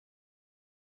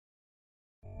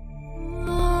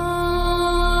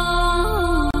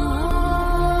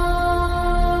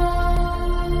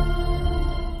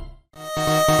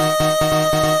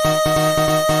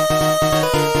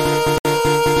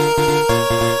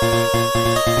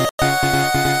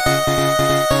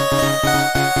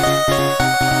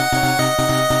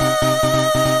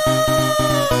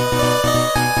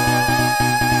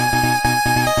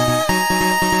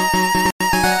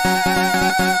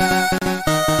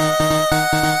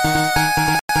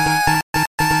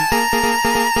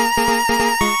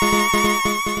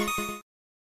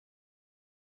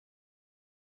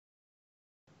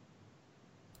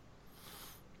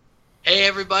Hey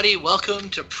everybody, welcome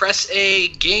to Press A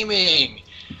Gaming.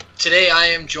 Today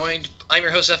I'm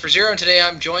your host F0, and today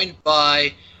I'm joined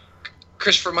by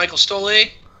Christopher Michael Stolle.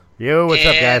 Yo, what's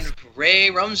up, guys? And Ray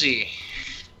Rumsey.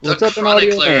 What's up in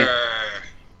Audio Land?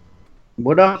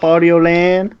 What up, Audio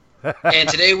Land? And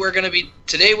today we're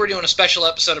doing a special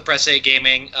episode of Press A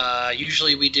Gaming.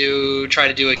 Usually we try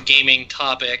to do a gaming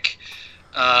topic.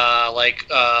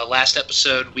 Last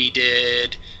episode we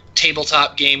did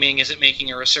tabletop gaming. Is it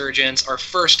making a resurgence? Our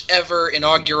first ever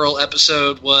inaugural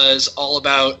episode was all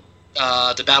about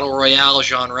the Battle Royale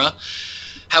genre.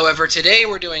 However, today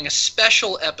we're doing a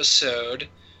special episode.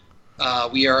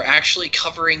 We are actually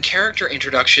covering character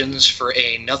introductions for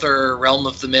another Realm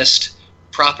of the Mist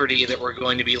property that we're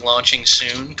going to be launching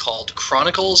soon called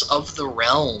Chronicles of the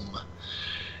Realm.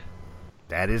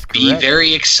 That is correct. Be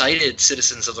very excited,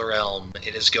 citizens of the Realm.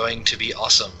 It is going to be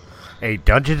awesome. A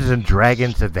Dungeons and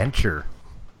Dragons adventure.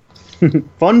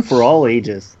 Fun for all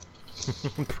ages.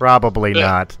 Probably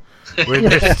not.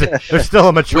 There's still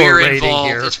a mature We're rating involved.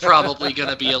 here. It's probably going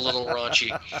to be a little raunchy.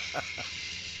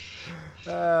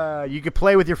 You could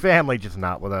play with your family, just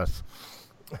not with us.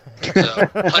 So,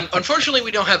 unfortunately,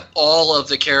 we don't have all of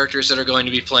the characters that are going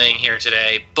to be playing here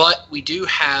today, but we do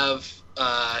have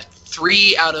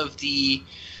 3 out of the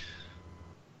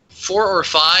 4 or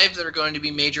 5 that are going to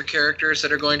be major characters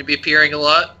that are going to be appearing a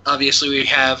lot. Obviously, we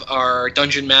have our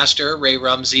Dungeon Master, Ray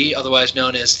Rumsey, otherwise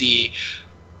known as the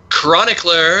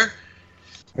Chronicler.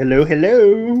 Hello,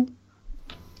 hello.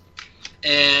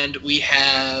 And we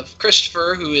have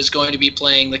Christopher, who is going to be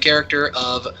playing the character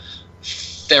of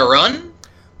Theron.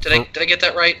 Did I get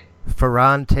that right?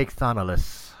 Ferran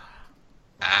Tecthonolus.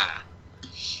 Ah.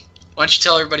 Why don't you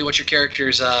tell everybody what your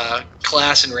character's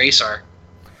class and race are?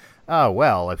 Oh,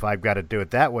 well, if I've got to do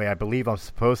it that way, I believe I'm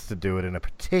supposed to do it in a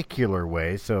particular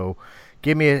way, so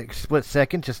give me a split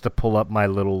second just to pull up my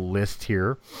little list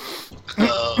here.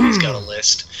 Oh, he's got a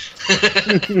list.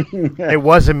 It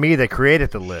wasn't me that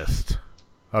created the list.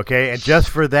 Okay, and just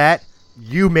for that,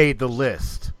 you made the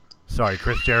list. Sorry,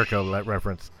 Chris Jericho, that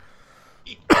reference.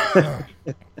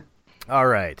 All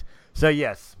right. So,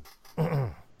 yes.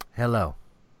 Hello.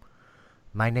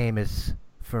 My name is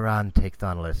Ferran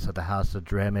Tecthonolus of the House of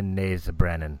Dremen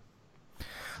Nezabrennen.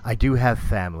 I do have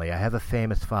family. I have a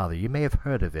famous father. You may have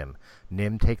heard of him.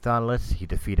 Nim Tecthonolus. He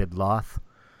defeated Loth.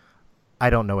 I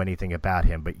don't know anything about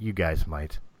him, but you guys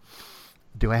might.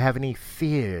 Do I have any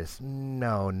fears?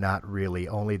 No, not really.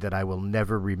 Only that I will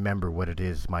never remember what it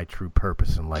is my true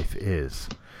purpose in life is.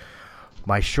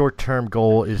 My short-term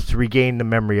goal is to regain the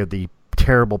memory of the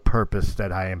terrible purpose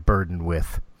that I am burdened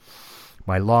with.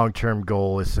 My long-term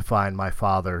goal is to find my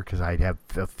father, because I have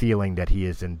a feeling that he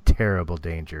is in terrible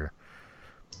danger.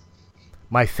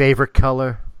 My favorite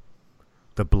color?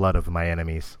 The blood of my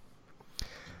enemies.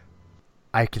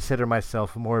 I consider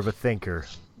myself more of a thinker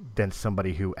than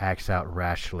somebody who acts out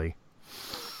rashly.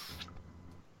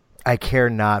 I care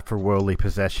not for worldly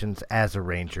possessions as a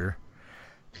ranger,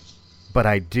 but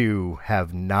I do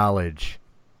have knowledge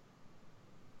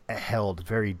held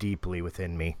very deeply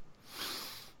within me.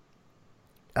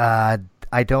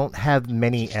 I don't have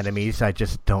many enemies. I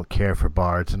just don't care for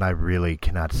bards, and I really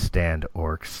cannot stand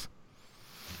orcs.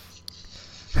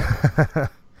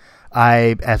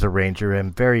 I, as a ranger,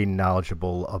 am very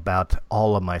knowledgeable about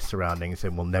all of my surroundings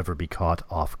and will never be caught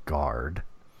off guard.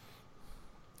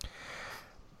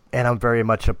 And I'm very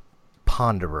much a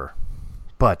ponderer.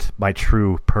 But my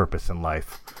true purpose in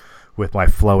life, with my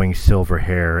flowing silver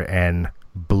hair and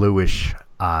bluish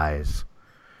eyes,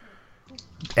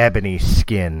 ebony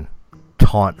skin,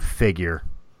 taunt figure,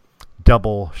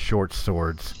 double short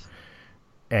swords,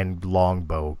 and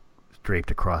longbow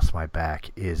draped across my back,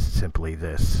 is simply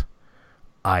this.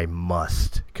 I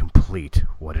must complete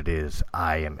what it is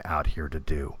I am out here to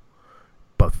do.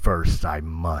 But first I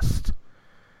must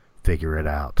figure it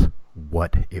out,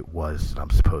 what it was that I'm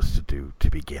supposed to do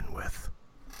to begin with.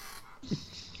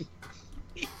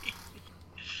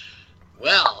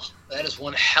 Well, that is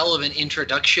one hell of an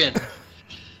introduction.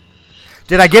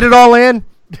 Did I get it all in?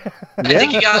 I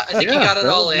think you got it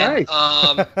all in. Nice.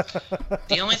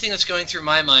 The only thing that's going through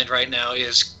my mind right now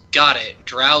is, got it,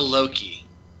 Drow Loki.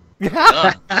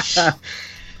 I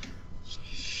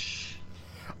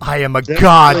am a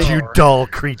god, you dull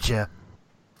creature.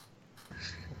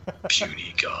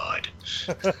 Puny god.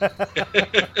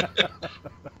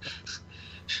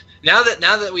 Now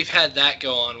that we've had that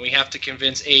go on, we have to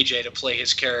convince AJ to play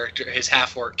his character, his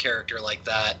half-orc character, like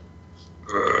that.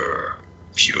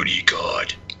 Puny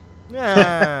god.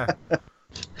 Nah.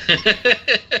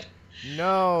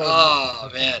 No. Oh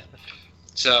man.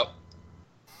 So,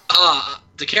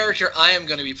 the character I am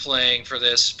going to be playing for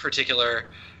this particular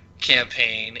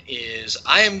campaign is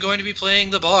I am going to be playing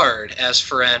the Bard. As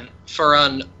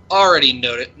Farhan already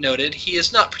noted, he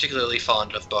is not particularly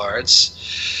fond of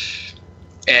bards.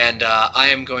 And I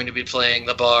am going to be playing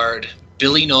the Bard,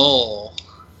 Billy Knoll,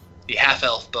 the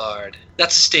half-elf Bard.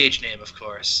 That's a stage name, of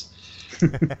course.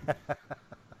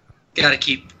 Gotta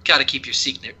keep your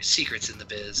secrets in the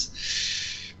biz.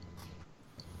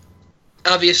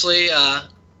 Obviously,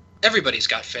 everybody's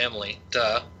got family.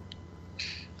 Duh.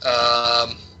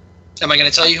 Am I going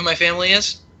to tell you who my family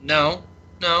is? No.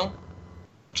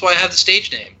 That's why I have the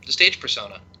stage name, the stage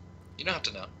persona. You don't have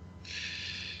to know.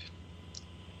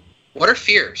 What are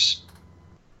fears?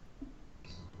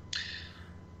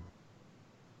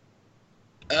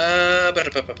 I'm pretty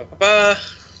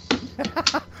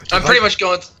much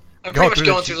going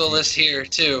through the list here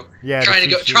too. Yeah, trying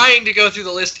to go through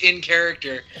the list in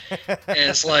character. And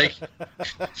it's like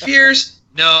fears,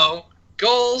 no.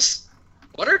 Goals.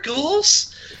 What are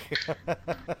goals?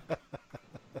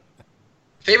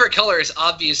 Favorite color is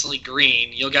obviously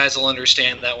green. You guys will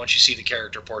understand that once you see the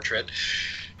character portrait.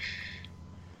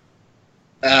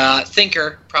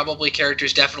 Thinker. Probably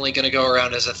character's definitely going to go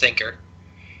around as a thinker.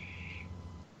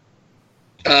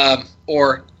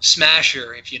 Or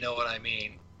smasher, if you know what I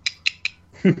mean.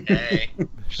 Hey.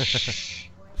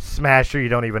 Smasher, you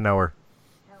don't even know her.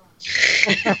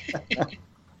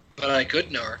 But I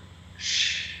could know her.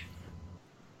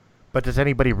 But does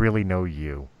anybody really know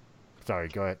you? Sorry,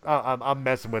 go ahead. I'm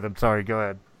messing with him. Sorry, go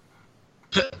ahead.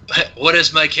 What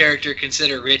does my character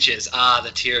consider riches?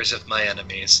 The tears of my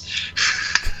enemies.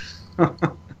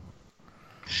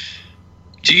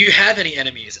 Do you have any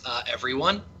enemies?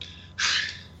 Everyone?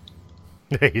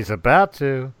 He's about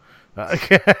to.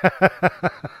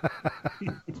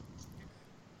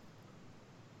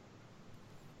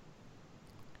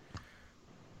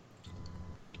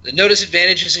 The notice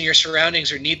advantages in your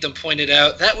surroundings or need them pointed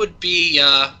out. That would be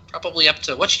probably up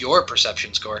to... What's your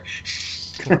perception score?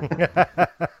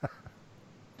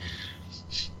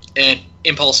 And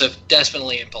impulsive.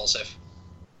 Definitely impulsive.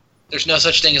 There's no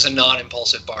such thing as a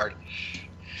non-impulsive bard.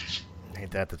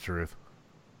 Ain't that the truth?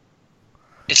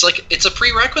 It's a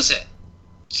prerequisite.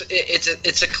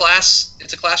 It's a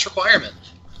class requirement.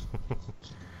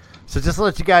 So just to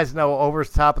let you guys know, over the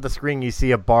top of the screen you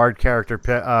see a bard character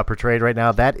portrayed right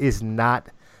now. That is not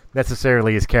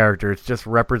necessarily his character. It's just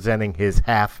representing his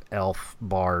half-elf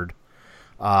bard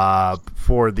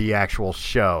for the actual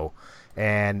show.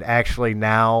 And actually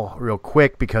now, real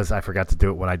quick, because I forgot to do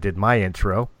it when I did my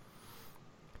intro,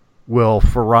 will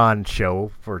Farhan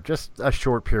show for just a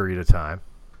short period of time.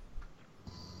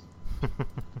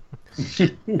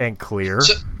 And clear.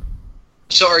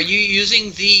 So are you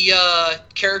using the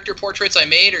character portraits I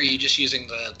made, or are you just using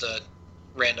the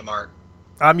random art?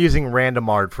 I'm using random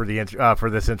art for the for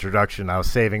this introduction. I was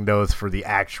saving those for the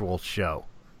actual show.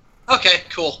 Okay,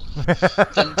 cool.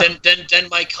 then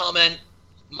my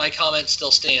comment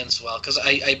still stands well, because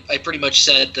I pretty much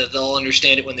said that they'll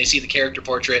understand it when they see the character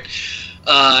portrait,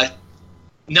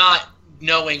 not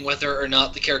knowing whether or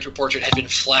not the character portrait had been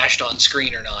flashed on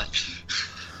screen or not.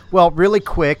 Well, really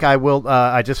quick, I will.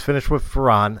 I just finished with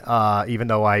Farhan, even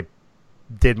though I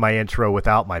did my intro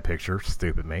without my picture.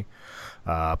 Stupid me.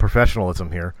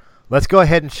 Professionalism here. Let's go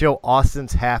ahead and show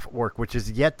Austin's half-orc, which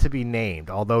is yet to be named.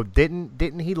 Although,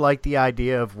 didn't he like the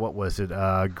idea of, what was it,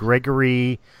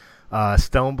 Gregory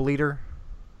Stonebleeder?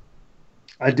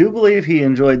 I do believe he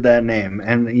enjoyed that name,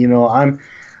 and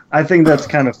I think that's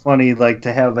kind of funny, like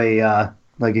to have a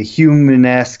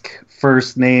human-esque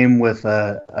first name with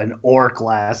an orc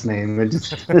last name.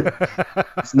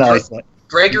 It's nice.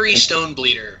 Gregory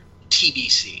Stonebleeder,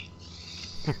 TBC.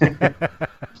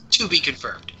 To be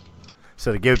confirmed.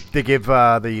 So to give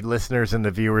the listeners and the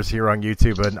viewers here on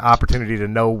YouTube an opportunity to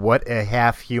know what a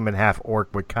half-human,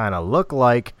 half-orc would kind of look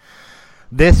like,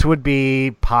 this would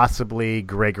be possibly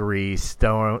Gregory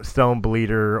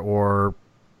Stonebleeder or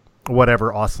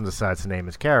whatever Austin decides to name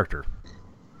his character.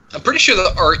 I'm pretty sure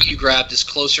the art you grabbed is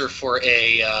closer for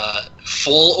a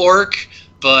full orc,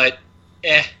 but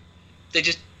they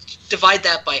just divide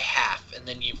that by half, and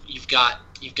then you've got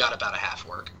about a half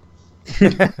orc.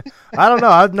 I don't know.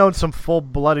 I've known some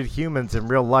full-blooded humans in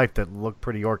real life that look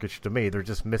pretty orcish to me. They're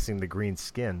just missing the green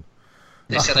skin.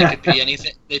 They said I could be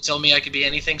anything. They told me I could be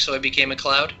anything, so I became a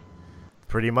cloud.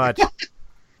 Pretty much.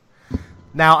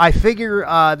 Now, I figure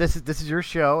this is your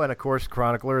show, and of course,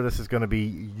 Chronicler, this is going to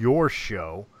be your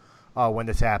show when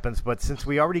this happens. But since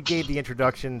we already gave the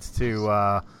introductions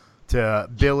to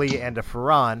Billy and to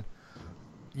Farhan,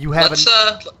 you haven't.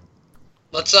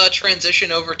 Let's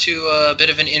transition over to a bit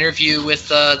of an interview with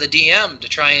the DM to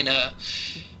try and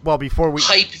before we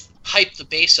hype the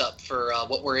base up for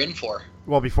what we're in for.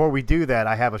 Well, before we do that,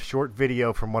 I have a short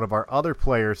video from one of our other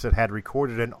players that had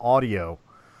recorded an audio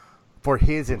for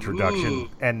his introduction, Ooh.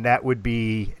 and that would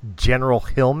be General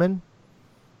Hillman.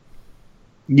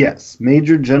 Yes,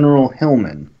 Major General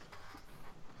Hillman.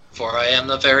 For I am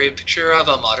the very picture of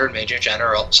a modern Major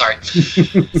General. Sorry.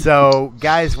 So,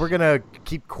 guys, we're going to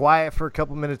keep quiet for a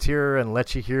couple minutes here and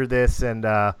let you hear this, and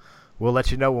we'll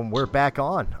let you know when we're back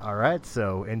on. All right,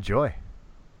 so enjoy.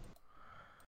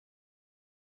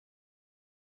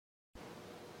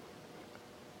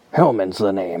 Hellman's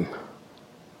the name,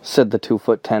 said the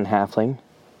 2'10" halfling.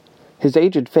 His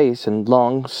aged face and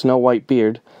long, snow-white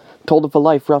beard told of a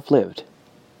life rough-lived.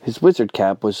 His wizard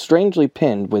cap was strangely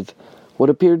pinned with what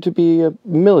appeared to be a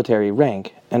military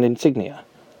rank and insignia.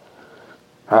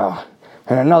 Oh,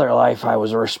 in another life I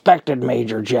was a respected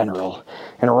major general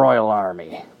in a royal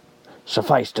army.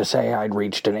 Suffice to say, I'd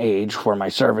reached an age where my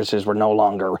services were no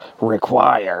longer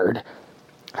required.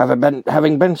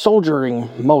 Having been soldiering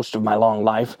most of my long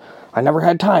life, I never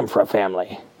had time for a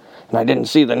family, and I didn't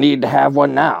see the need to have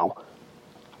one now.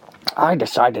 I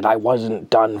decided I wasn't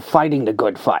done fighting the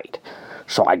good fight,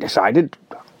 so I decided,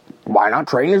 why not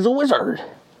train as a wizard?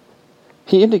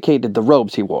 He indicated the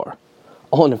robes he wore,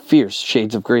 all in fierce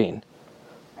shades of green,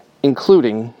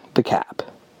 including the cap.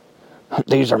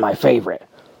 These are my favorite.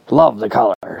 Love the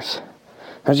colors.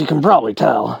 As you can probably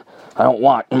tell, I don't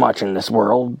want much in this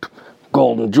world.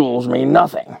 Gold and jewels mean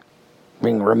nothing.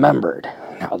 Being remembered,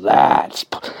 now that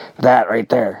right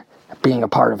there, being a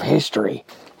part of history,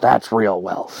 that's real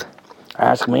wealth.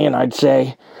 Ask me and I'd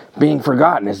say being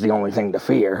forgotten is the only thing to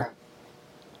fear.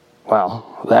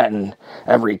 Well, that and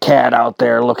every cat out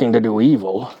there looking to do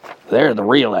evil, they're the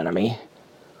real enemy.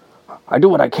 I do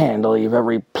what I can to leave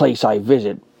every place I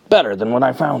visit better than when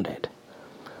I found it.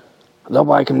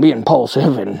 Though I can be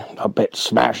impulsive and a bit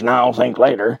smash now, think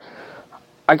later,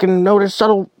 I can notice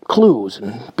subtle clues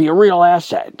and be a real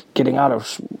asset, getting out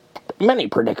of many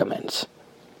predicaments.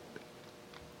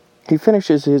 He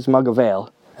finishes his mug of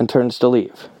ale and turns to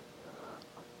leave.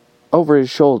 Over his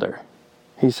shoulder,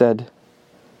 he said,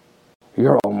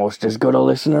 "You're almost as good a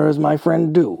listener as my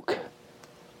friend Duke."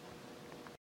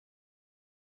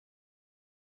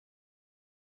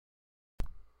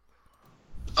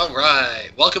 All right,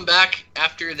 welcome back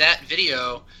after that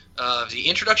video of the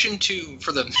introduction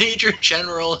for the Major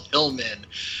General Hillman.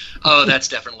 Oh, that's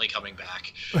definitely coming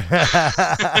back.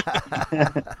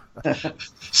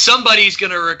 Somebody's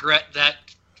gonna regret that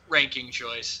ranking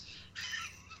choice.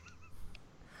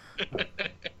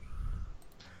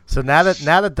 So now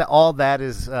that all that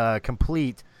is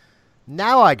complete,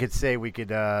 now I could say we could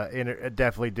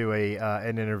definitely do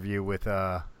an interview with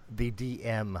the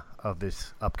DM of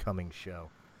this upcoming show.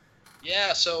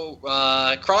 Yeah, so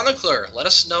Chronicler, let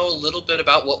us know a little bit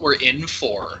about what we're in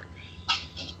for.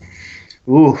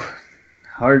 Ooh,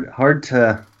 hard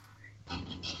to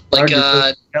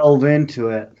delve into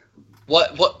it.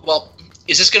 Well,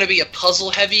 is this going to be a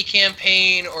puzzle-heavy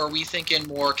campaign, or are we thinking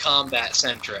more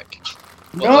combat-centric?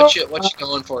 What you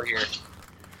going for here?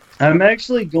 I'm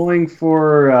actually going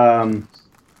for a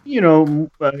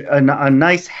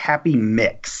nice happy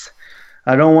mix.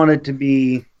 I don't want it to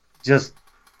be just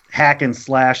hack and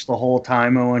slash the whole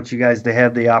time. I want you guys to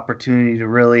have the opportunity to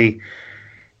really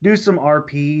do some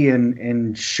RP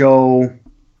and show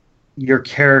your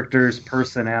characters'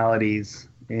 personalities.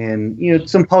 And,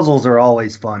 some puzzles are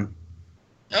always fun.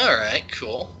 All right,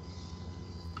 cool.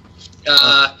 Do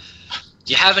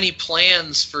you have any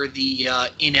plans for the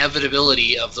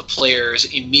inevitability of the players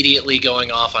immediately going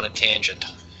off on a tangent?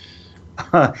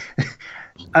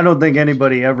 I don't think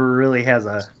anybody ever really has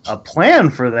a plan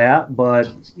for that, but,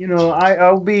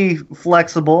 I'll be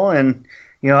flexible, and,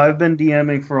 I've been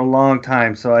DMing for a long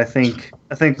time, so I think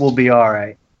we'll be all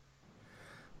right.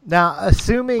 Now,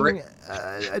 assuming,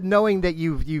 knowing that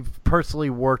you've personally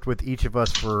worked with each of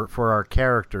us for our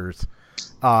characters,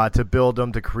 to build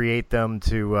them, to create them,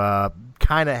 to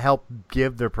kind of help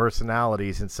give their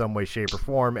personalities in some way, shape, or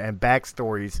form, and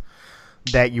backstories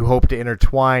that you hope to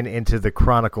intertwine into the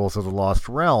Chronicles of the Lost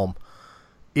Realm,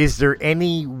 is there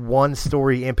any one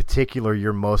story in particular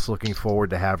you're most looking forward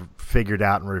to have figured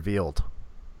out and revealed?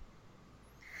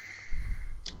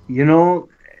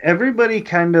 Everybody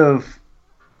kind of,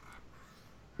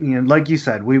 like you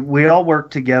said, we all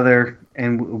worked together,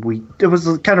 and it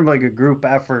was kind of like a group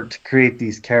effort to create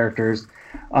these characters.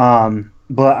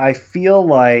 But I feel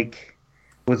like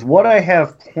with what I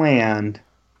have planned,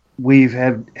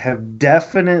 have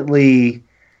definitely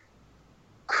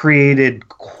created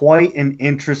quite an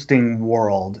interesting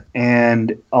world,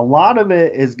 and a lot of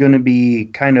it is going to be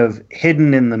kind of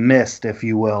hidden in the mist, if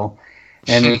you will,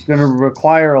 and it's going to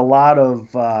require a lot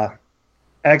of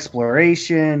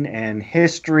exploration and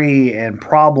history and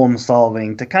problem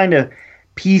solving to kind of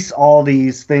piece all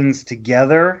these things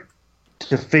together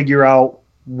to figure out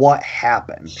what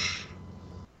happened.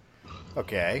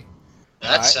 Okay.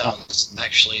 That sounds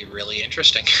actually really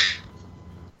interesting.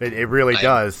 It really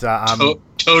does. I'm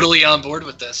totally on board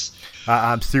with this.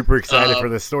 I'm super excited for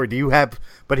this story. Do you have?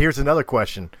 But here's another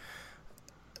question.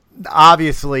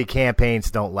 Obviously,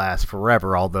 campaigns don't last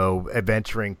forever, although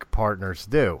adventuring partners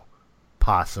do,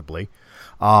 possibly,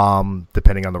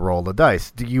 depending on the roll of the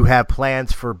dice. Do you have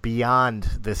plans for beyond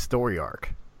this story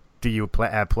arc? Do you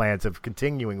have plans of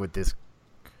continuing with this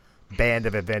band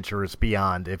of adventurers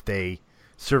beyond if they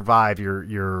survive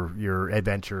your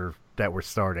adventure that we're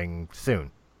starting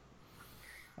soon?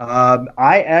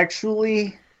 I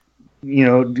actually, I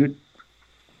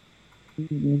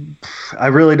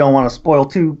really don't want to spoil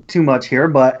too much here,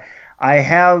 but I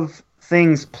have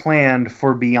things planned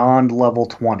for beyond level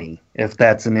 20, if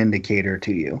that's an indicator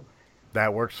to you.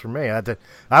 That works for me.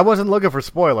 I wasn't looking for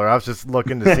spoiler. I was just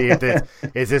looking to see if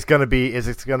is this going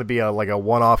to be like a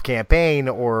one-off campaign,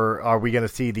 or are we going to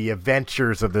see the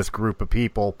adventures of this group of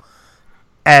people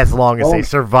as long as they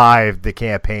survive the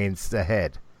campaigns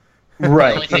ahead?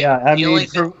 Right.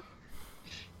 The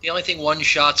only thing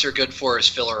one-shots are good for is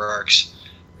filler arcs.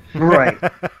 Right.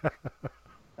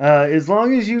 As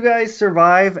long as you guys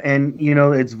survive, and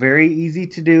it's very easy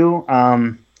to do.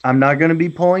 I'm not going to be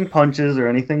pulling punches or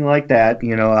anything like that.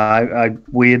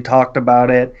 We had talked about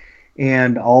it,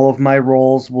 and all of my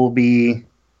roles will be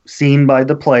seen by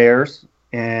the players,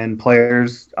 and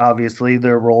players, obviously,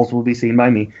 their roles will be seen by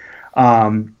me.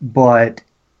 But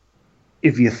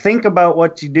if you think about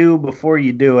what you do before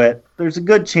you do it, there's a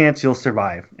good chance you'll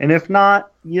survive. And if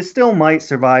not, you still might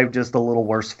survive, just a little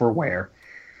worse for wear.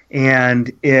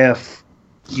 And if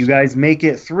you guys make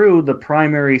it through the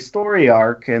primary story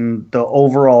arc and the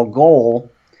overall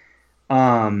goal,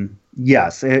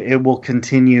 yes, it will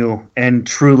continue and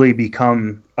truly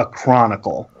become a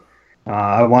chronicle.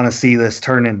 I want to see this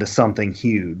turn into something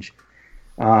huge.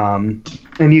 And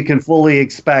you can fully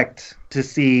expect to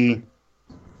see,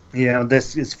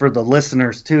 this is for the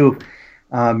listeners too.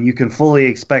 You can fully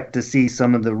expect to see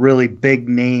some of the really big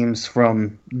names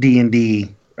from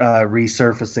D&D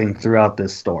resurfacing throughout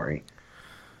this story.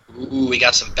 Ooh, we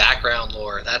got some background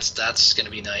lore. That's going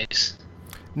to be nice.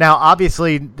 Now,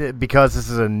 obviously, because this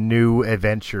is a new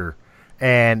adventure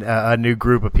and a new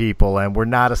group of people, and we're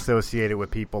not associated with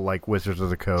people like Wizards of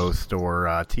the Coast or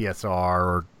TSR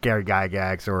or Gary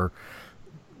Gygax or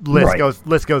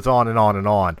list goes on and on and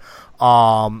on.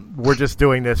 We're just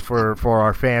doing this for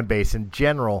our fan base in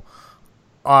general.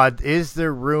 Is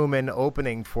there room and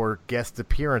opening for guest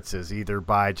appearances, either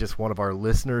by just one of our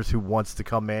listeners who wants to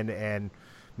come in and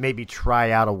maybe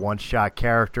try out a one-shot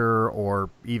character or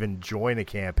even join a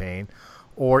campaign,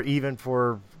 or even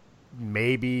for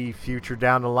maybe future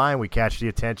down the line we catch the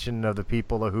attention of the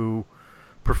people who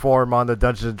perform on the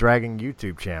Dungeons & Dragons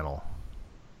YouTube channel?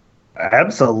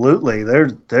 Absolutely.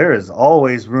 There is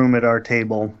always room at our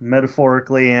table,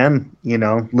 metaphorically and,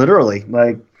 literally.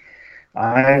 Like,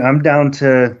 I'm down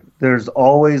to, there's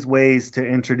always ways to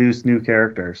introduce new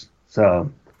characters.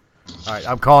 So, all right,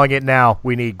 I'm calling it now.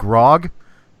 We need Grog,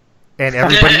 and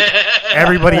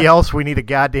everybody else, we need a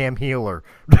goddamn healer.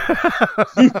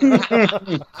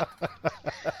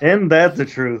 And that's the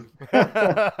truth.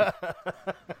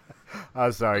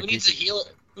 I'm sorry. Who needs a healer?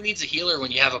 Who needs a healer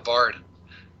when you have a bard?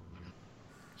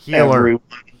 Healer. Everyone.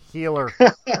 Healer.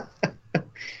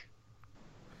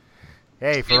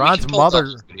 Hey,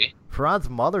 Ferran's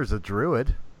mother's a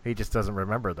druid. He just doesn't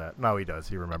remember that. No, he does.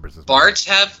 He remembers his bards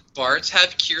mother. Bards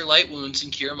have cure light wounds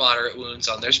and cure moderate wounds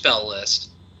on their spell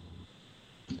list.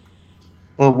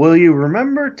 Well, will you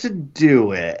remember to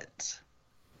do it?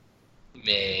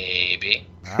 Maybe.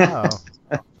 Oh.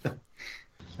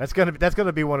 That's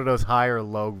gonna be one of those high or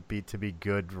low to be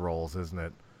good rolls, isn't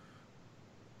it?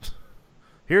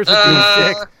 Here's a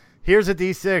D6. Here's a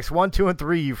D6. 1, 2, and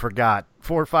 3 you forgot.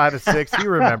 4, 5, and 6 you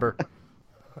remember.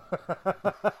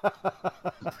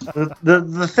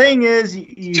 The thing is,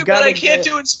 you got. I can't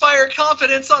do inspire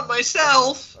confidence on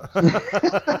myself.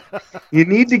 You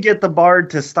need to get the bard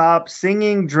to stop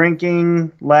singing,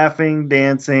 drinking, laughing,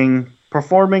 dancing,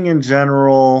 performing in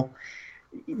general.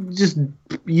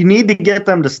 You need to get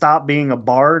them to stop being a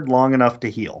bard long enough to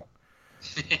heal.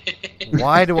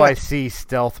 Why do I see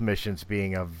stealth missions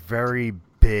being a very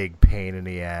big pain in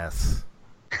the ass?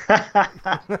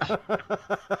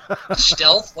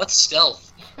 Stealth? What's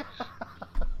stealth?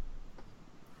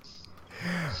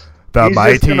 He's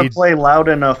just going to play loud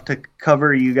enough to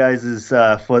cover you guys'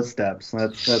 footsteps.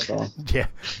 That's all. Yeah,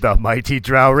 the mighty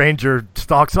Drow Ranger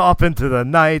stalks off into the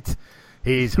night.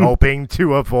 He's hoping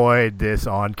to avoid this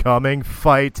oncoming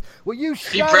fight. Will you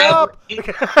shut up? He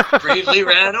bravely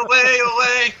ran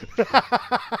away.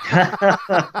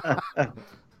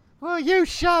 Will you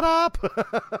shut up?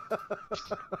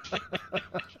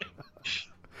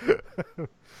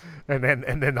 and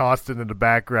then Austin in the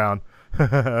background.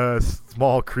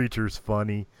 Small creature's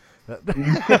funny.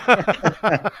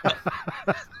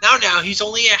 Now, he's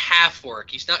only a half-orc.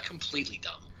 He's not completely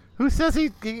dumb. Who says he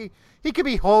could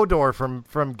be Hodor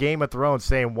from Game of Thrones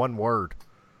saying one word?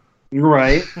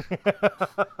 Right.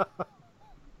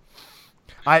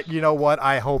 You know what?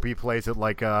 I hope he plays it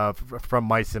like from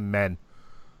Mice and Men.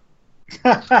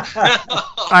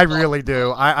 I really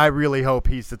do. I really hope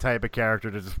he's the type of character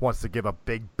that just wants to give a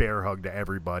big bear hug to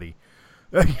everybody.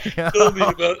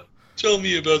 Tell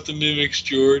me about the mimics,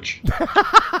 George.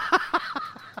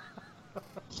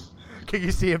 Can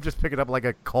you see him just picking up like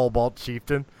a cobalt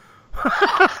chieftain?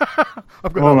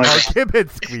 I'm going to hug him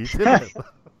and squeeze him.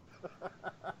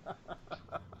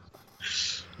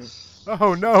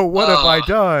 Oh no, what have I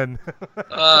done?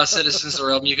 Citizens of the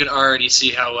Realm, you can already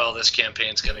see how well this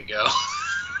campaign's going to go.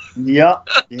 Yep.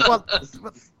 Well,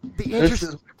 this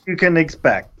is what you can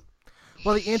expect.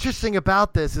 Well, the interesting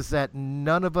about this is that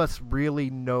none of us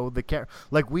really know the character.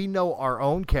 Like, we know our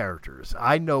own characters.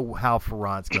 I know how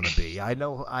Ferran's going to be. I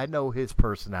know his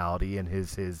personality and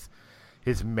his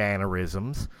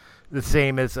mannerisms. The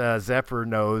same as Zephyr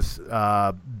knows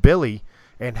Billy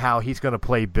and how he's going to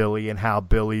play Billy and how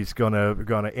Billy's going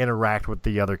to interact with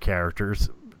the other characters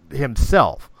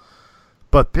himself.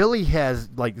 But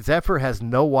Zephyr has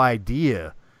no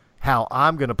idea how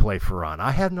I'm going to play Ferran.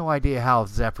 I have no idea how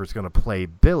Zephyr's going to play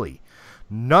Billy.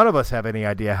 None of us have any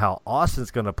idea how Austin's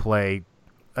going to play,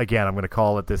 again, I'm going to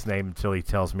call it this name until he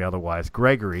tells me otherwise,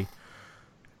 Gregory.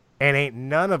 And ain't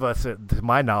none of us, to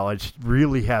my knowledge,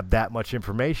 really have that much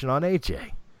information on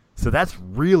AJ. So that's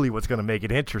really what's going to make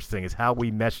it interesting, is how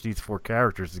we mesh these four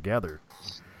characters together.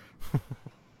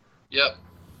 Yep.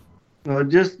 Well,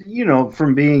 just,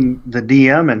 from being the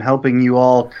DM and helping you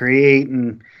all create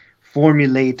and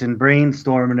formulate and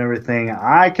brainstorm and everything,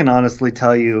 I can honestly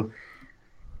tell you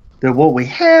that what we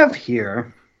have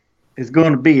here is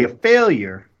going to be a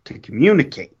failure to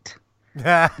communicate.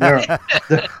 There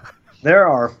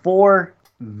are four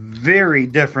very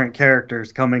different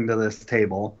characters coming to this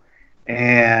table,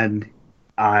 and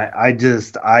I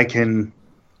can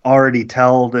already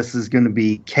tell this is going to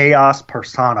be chaos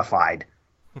personified.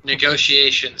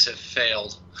 Negotiations have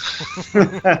failed.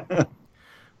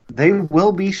 They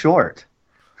will be short.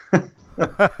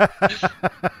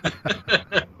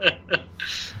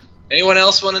 Anyone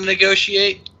else want to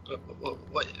negotiate?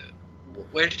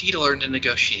 Where did he learn to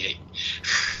negotiate?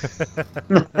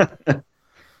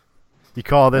 You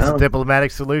call this a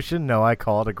diplomatic solution? No, I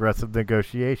call it aggressive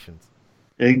negotiations.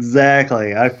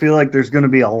 Exactly. I feel like there's going to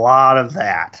be a lot of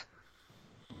that.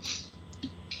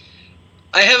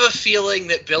 I have a feeling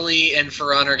that Billy and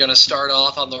Ferran are going to start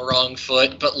off on the wrong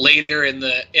foot, but later in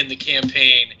the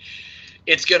campaign,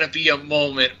 it's going to be a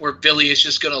moment where Billy is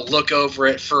just going to look over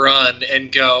at Ferran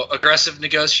and go, aggressive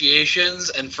negotiations,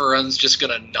 and Ferran's just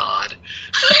going to nod.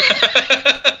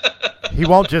 He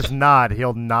won't just nod.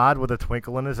 He'll nod with a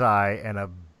twinkle in his eye and a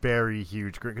very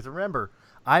huge grin. Because remember,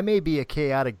 I may be a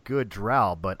chaotic good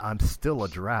drow, but I'm still a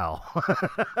drow.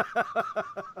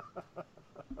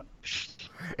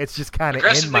 It's just kind of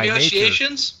in my nature.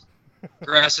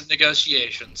 Aggressive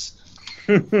negotiations.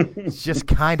 It's just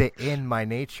kind of in my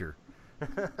nature.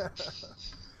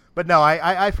 But no,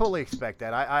 I fully expect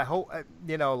that. I hope,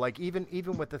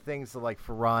 even with the things that, like,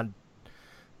 Ferran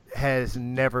has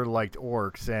never liked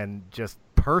orcs, and just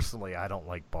personally, I don't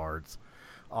like bards.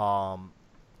 And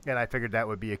I figured that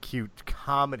would be a cute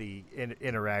comedy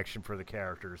interaction for the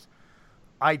characters.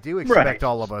 I do expect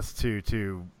all of us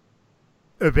to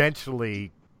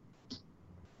eventually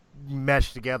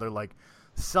mesh together, like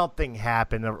something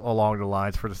happened along the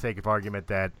lines, for the sake of argument,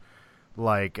 that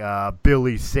like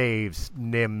Billy saves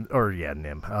Ferran's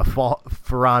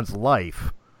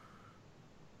life,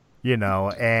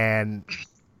 and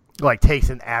like takes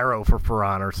an arrow for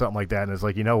Ferran or something like that, and is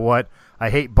like, you know what,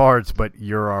 I hate bards, but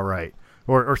you're all right,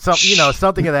 or something,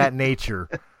 something of that nature.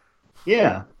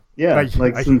 Yeah,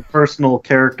 some personal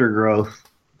character growth.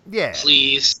 Yeah,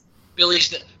 please.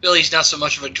 Billy's not so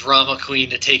much of a drama queen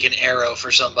to take an arrow for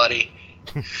somebody.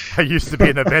 I used to be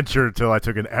an adventurer until I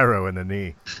took an arrow in the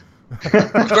knee.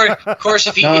 Of course,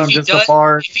 if he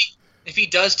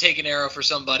does take an arrow for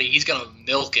somebody, he's gonna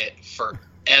milk it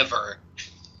forever.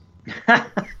 I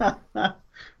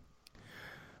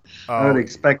would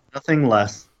expect nothing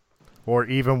less. Or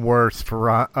even worse,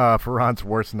 Ferran's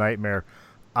worst nightmare.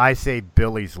 I say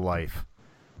Billy's life.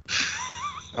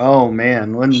 Oh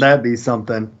man, wouldn't that be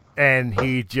something? And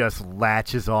he just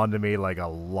latches onto me like a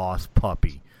lost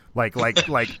puppy, like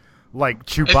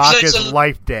Chewbacca's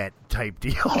life debt type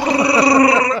deal.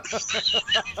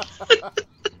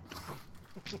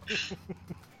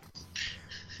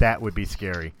 That would be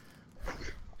scary.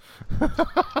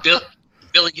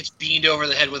 Billy gets beamed over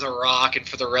the head with a rock, and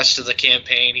for the rest of the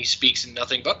campaign, he speaks in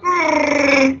nothing but.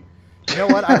 You know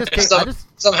what?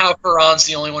 Somehow Perron's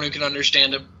the only one who can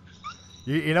understand him.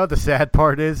 You know what the sad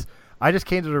part is? I just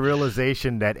came to the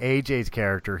realization that AJ's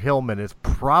character, Hillman, is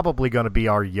probably going to be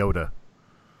our Yoda.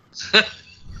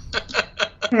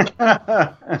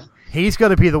 He's going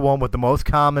to be the one with the most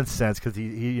common sense because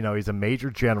he's a major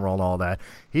general and all that.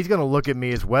 He's going to look at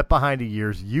me as wet behind the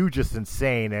ears, you just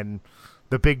insane, and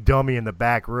the big dummy in the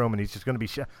back room, and he's just going to be.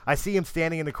 I see him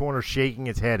standing in the corner, shaking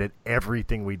his head at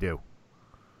everything we do.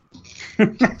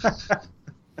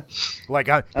 Like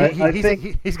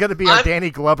he's going to be a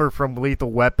Danny Glover from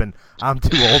Lethal Weapon. I'm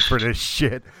too old for this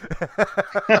shit.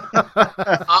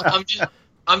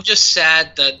 I'm just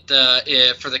sad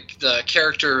that for the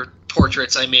character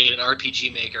portraits I made in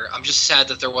RPG Maker, I'm just sad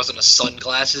that there wasn't a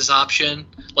sunglasses option,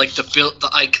 like the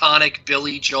iconic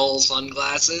Billy Joel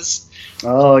sunglasses.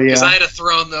 Oh yeah, because I'd have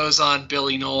thrown those on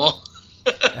Billy Noel.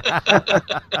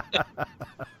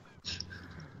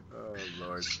 Oh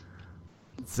Lord.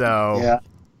 So yeah,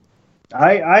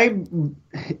 I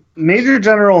Major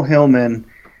General Hillman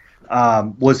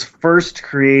was first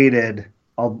created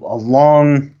a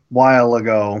long while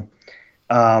ago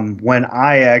when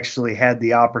I actually had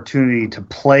the opportunity to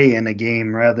play in a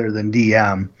game rather than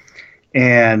DM,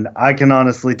 and I can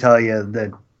honestly tell you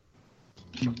that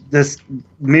this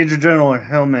Major General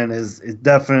Hillman is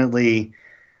definitely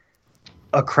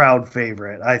a crowd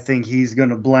favorite. I think he's going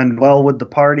to blend well with the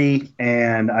party,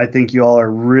 and I think you all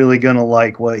are really going to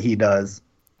like what he does.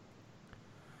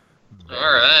 All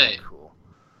right. Cool.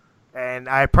 And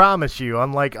I promise you,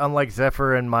 unlike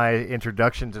Zephyr and my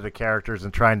introduction to the characters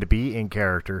and trying to be in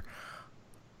character,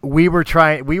 we were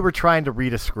trying to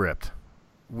read a script.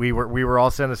 We were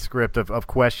all sent a script of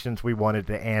questions we wanted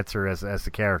to answer as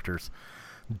the characters.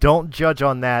 Don't judge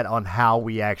on that on how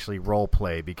we actually role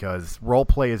play, because role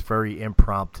play is very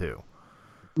impromptu.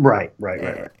 Right.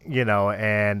 You know,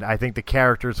 and I think the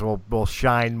characters will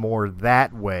shine more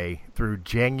that way through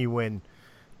genuine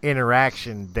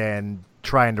interaction than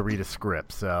trying to read a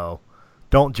script. So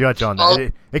don't judge on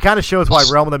that. It kind of shows why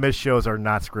Realm of the Mist shows are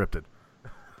not scripted.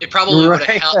 It probably would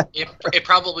have helped. It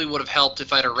probably would have helped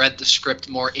if I'd have read the script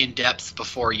more in depth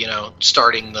before,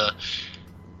 starting the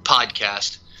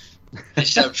podcast,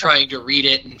 instead of trying to read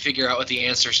it and figure out what the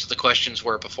answers to the questions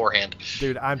were beforehand.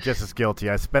 Dude, I'm just as guilty.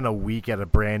 I spent a week at a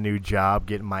brand new job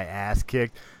getting my ass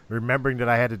kicked. Remembering that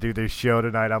I had to do this show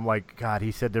tonight, I'm like, God,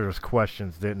 he said there was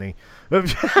questions, didn't he?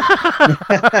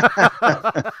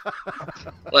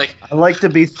 Like, I like to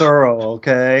be thorough,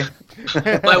 okay?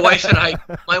 my wife and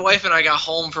I got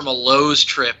home from a Lowe's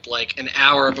trip like an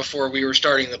hour before we were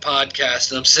starting the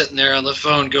podcast, and I'm sitting there on the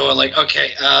phone going like,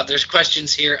 okay, there's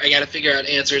questions here. I got to figure out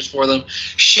answers for them.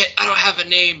 Shit, I don't have a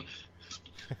name.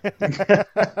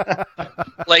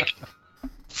 Like,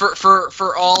 for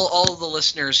all of the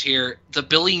listeners here, the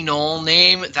Billy Noel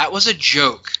name, that was a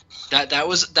joke. That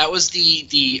was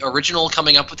the original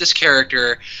coming up with this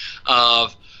character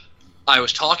of, I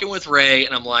was talking with Ray,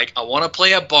 and I'm like, I want to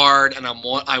play a bard, and I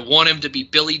want him to be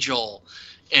Billy Joel.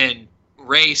 And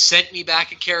Ray sent me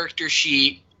back a character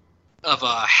sheet of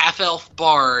a half-elf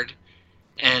bard,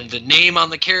 and the name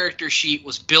on the character sheet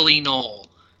was Billy Noel,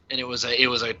 and it was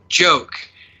a joke.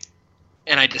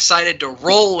 And I decided to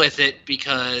roll with it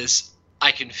because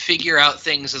I can figure out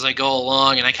things as I go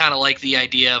along, and I kind of like the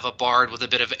idea of a bard with a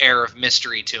bit of air of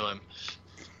mystery to him.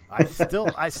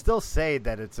 I still say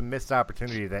that it's a missed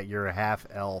opportunity that you're a half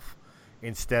elf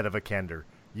instead of a Kender.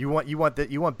 You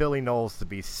want Billy Knowles to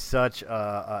be such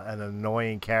an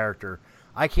annoying character.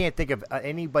 I can't think of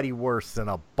anybody worse than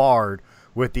a bard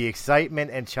with the excitement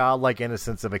and childlike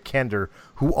innocence of a Kender,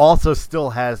 who also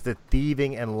still has the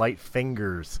thieving and light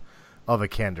fingers of a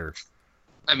Kender.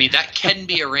 I mean, that can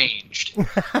be arranged.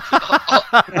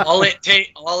 all it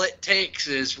takes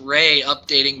is Ray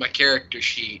updating my character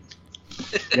sheet.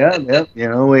 Yeah.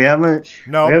 We haven't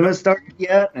started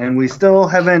yet, and we still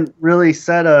haven't really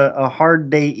set a hard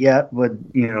date yet. But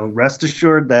rest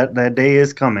assured that day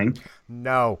is coming.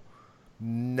 No,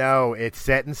 it's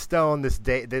set in stone. This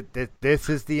day, this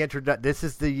is the This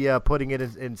is the putting it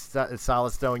in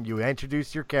solid stone. You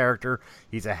introduce your character.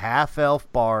 He's a half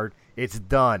elf bard. It's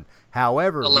done.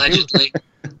 However, allegedly.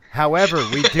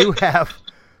 We do have.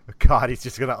 God, he's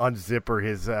just gonna unzipper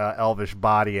his elvish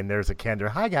body, and there's a Kender.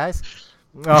 Hi guys.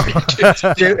 Oh.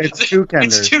 It's two Kenders.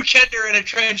 It's two Kender in a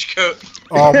trench coat.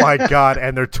 Oh my god,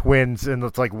 and they're twins, and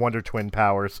it's like Wonder Twin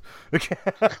powers.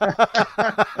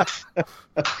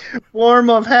 Form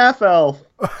of half elf.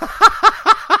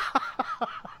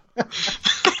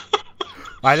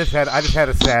 I just had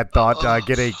a sad thought.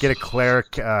 Get a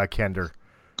cleric Kender.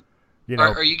 You know,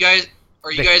 Are you guys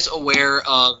aware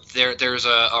of there's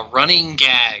a running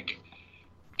gag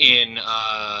in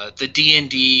the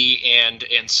D&D and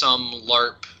some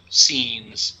LARP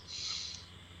scenes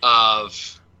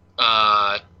of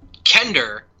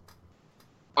Kender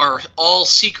are all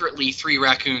secretly 3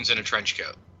 raccoons in a trench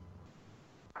coat.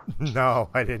 No,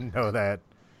 I didn't know that.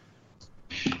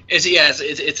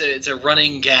 It's a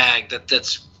running gag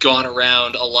that's gone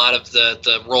around a lot of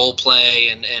the role play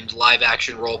and live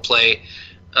action role play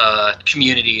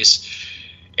communities,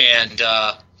 and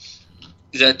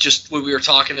that just when we were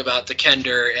talking about the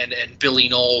Kender and Billy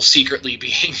Knoll secretly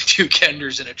being 2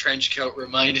 Kenders in a trench coat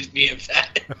reminded me of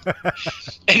that.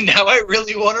 And now I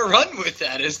really want to run with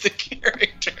that as the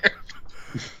character.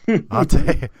 I'll tell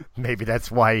you, maybe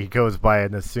that's why he goes by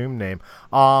an assumed name.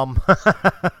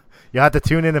 You'll have to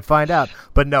tune in and find out.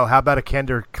 But no, how about a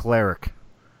Kender cleric?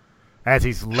 As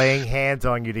he's laying hands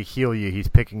on you to heal you, he's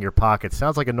picking your pockets.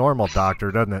 Sounds like a normal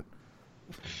doctor, doesn't it?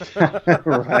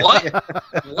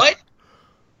 What?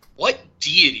 What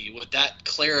deity would that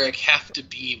cleric have to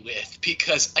be with?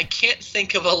 Because I can't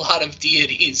think of a lot of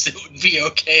deities that would be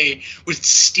okay with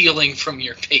stealing from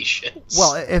your patients.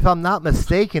 Well, if I'm not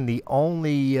mistaken, the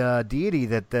only deity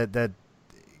that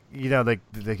you know,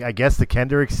 I guess the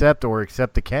Kender accept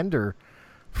the Kender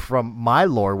from my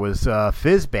lore was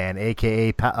Fizban,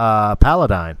 a.k.a.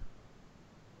 Paladine.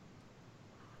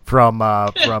 From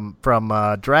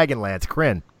Dragonlance,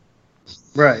 Kryn.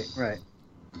 Right.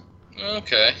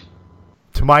 Okay.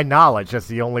 To my knowledge, that's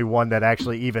the only one that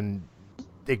actually even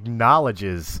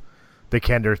acknowledges the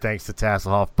Kender thanks to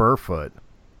Tasselhoff Burrfoot.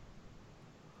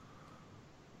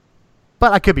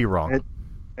 But I could be wrong.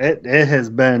 It has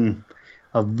been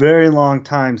a very long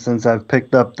time since I've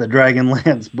picked up the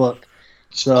Dragonlance book.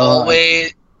 So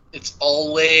It's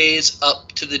always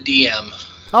up to the DM.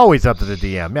 Always up to the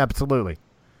DM, yeah, absolutely.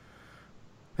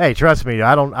 Hey, trust me,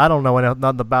 I don't know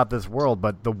nothing about this world,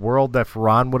 but the world that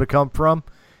Ferran would have come from,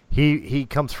 he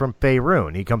comes from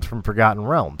Faerun. He comes from Forgotten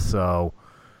Realms, so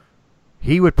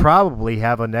he would probably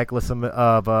have a necklace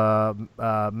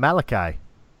of Malachi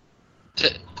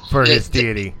for his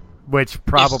deity, which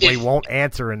probably won't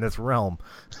answer in this realm.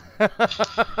 If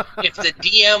the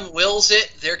DM wills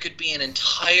it, there could be an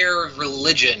entire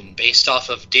religion based off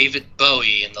of David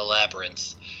Bowie in the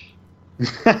Labyrinth.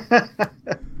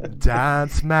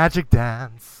 Dance, magic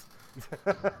dance.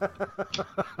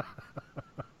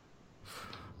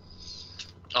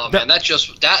 Oh man,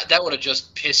 that would have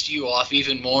just pissed you off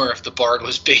even more if the bard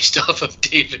was based off of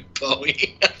David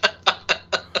Bowie.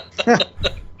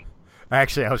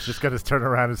 Actually, I was just going to turn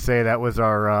around and say that was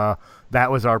our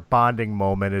bonding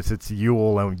moment. It's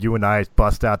Yule, and you and I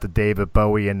bust out the David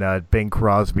Bowie and Bing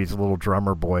Crosby's Little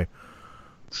Drummer Boy.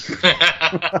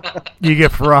 You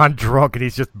get Ferran drunk, and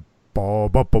he's just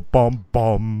bum bum bum bum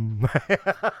bum.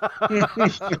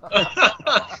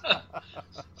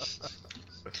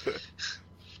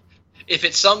 If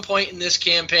at some point in this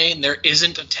campaign there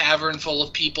isn't a tavern full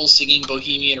of people singing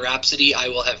Bohemian Rhapsody, I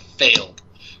will have failed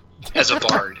as a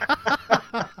bard.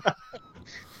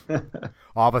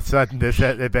 All of a sudden, this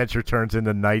adventure turns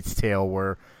into Knight's Tale,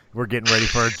 where we're getting ready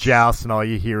for a joust, and all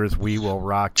you hear is "We Will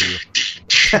Rock You."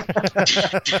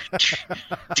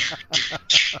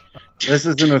 This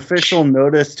is an official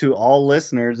notice to all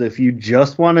listeners. If you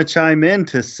just want to chime in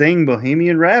to sing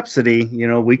Bohemian Rhapsody,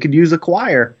 we could use a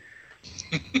choir.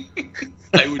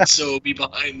 I would so be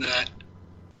behind that.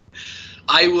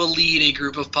 I will lead a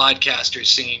group of podcasters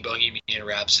singing Bohemian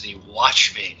Rhapsody.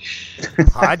 Watch me.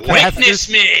 Witness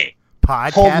me.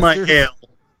 Podcasters? Hold my ale.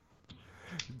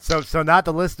 So not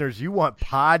the listeners. You want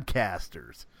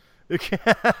podcasters.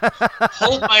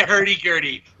 Hold my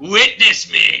hurdy-gurdy. Witness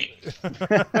me.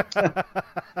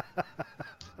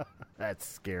 That's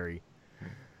scary.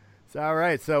 All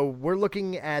right, so we're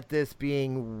looking at this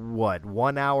being,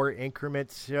 1 hour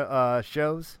increment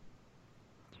shows?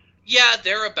 Yeah,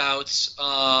 thereabouts.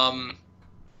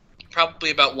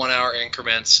 Probably about 1 hour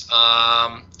increments.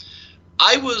 I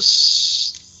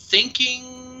was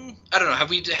thinking, I don't know, have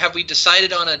we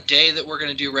decided on a day that we're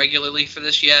going to do regularly for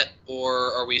this yet,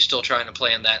 or are we still trying to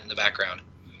plan that in the background?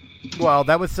 Well,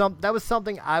 that was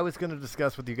something I was going to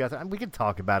discuss with you guys. We could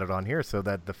talk about it on here so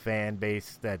that the fan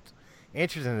base that's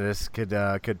interested in this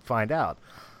could find out.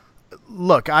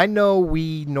 look, I know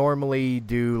we normally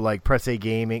do like Press A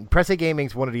Gaming. Press A Gaming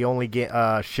is one of the only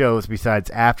shows besides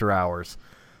After Hours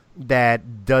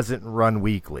that doesn't run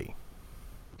weekly.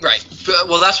 Right.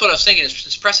 Well, that's what I was thinking.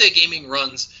 Since Press A Gaming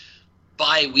runs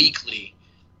bi-weekly,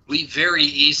 we very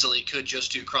easily could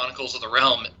just do Chronicles of the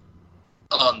Realm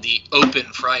on the open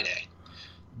Friday.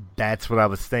 That's what I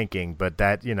was thinking, but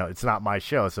that, it's not my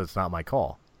show, so it's not my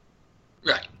call.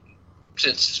 Right.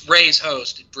 Since Ray's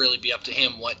host, it'd really be up to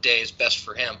him what day is best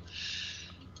for him.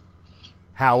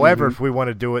 However, if we want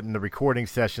to do it in the recording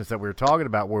sessions that we were talking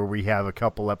about where we have a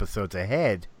couple episodes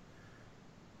ahead.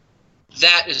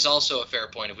 That is also a fair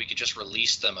point, if we could just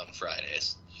release them on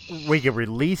Fridays. We could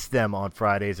release them on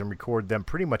Fridays and record them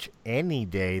pretty much any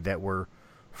day that we're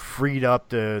freed up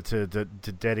to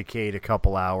dedicate a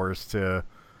couple hours to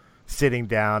sitting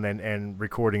down and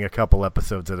recording a couple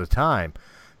episodes at a time.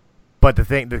 But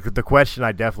the question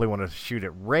I definitely want to shoot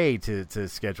at Ray to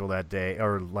schedule that day,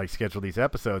 or like schedule these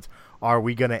episodes, are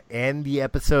we going to end the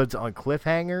episodes on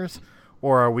cliffhangers,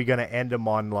 or are we going to end them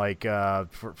on like,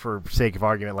 for sake of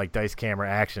argument, like Dice Camera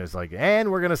Action is like,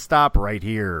 and we're going to stop right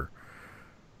here?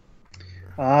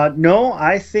 No,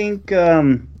 I think,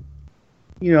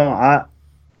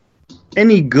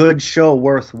 any good show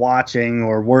worth watching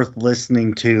or worth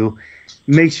listening to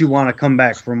makes you want to come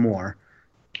back for more.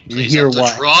 You hear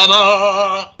what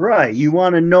drama, right? You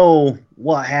want to know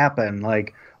what happened.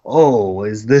 Like, oh,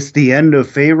 is this the end of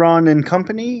Pharaon and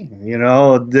company?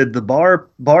 Did the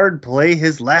bard play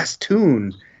his last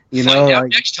tune? Find out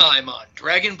next time on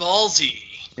Dragon Ball Z.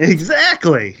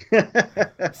 Exactly.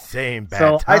 Same bad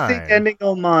so time. I think ending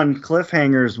them on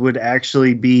cliffhangers would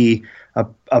actually be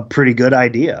a pretty good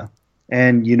idea.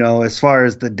 And, as far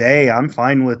as the day, I'm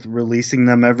fine with releasing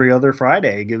them every other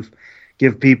Friday.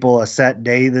 Give people a set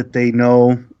day that they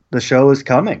know the show is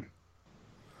coming.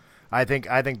 I think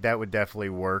that would definitely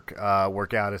work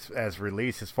out as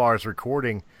release. As far as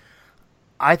recording,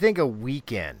 I think a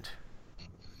weekend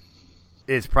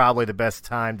is probably the best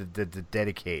time to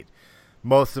dedicate.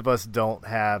 Most of us don't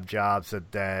have jobs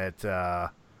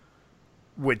that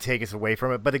would take us away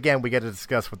from it. But again, we got to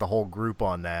discuss with the whole group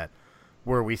on that,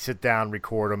 where we sit down,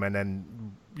 record them, and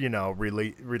then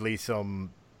release them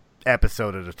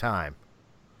episode at a time.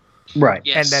 Right.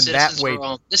 Yes, and then that way,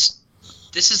 this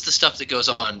is the stuff that goes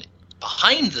on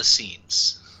behind the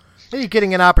scenes. You're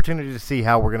getting an opportunity to see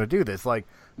how we're going to do this. Like,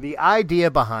 the idea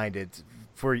behind it,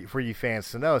 for you fans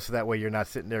to know, so that way you're not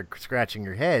sitting there scratching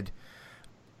your head,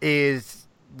 is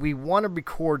we want to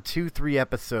record 2-3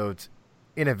 episodes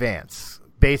in advance,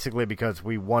 basically because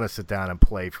we want to sit down and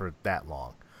play for that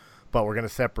long. But we're going to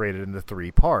separate it into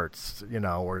 3 parts,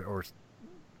 or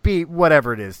be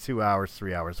whatever it is, 2 hours,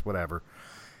 3 hours, whatever.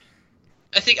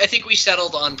 I think we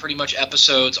settled on pretty much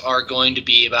episodes are going to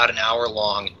be about an hour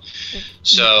long,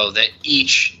 so that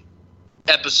each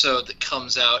episode that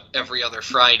comes out every other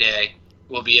Friday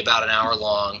will be about an hour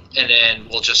long, and then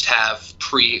we'll just have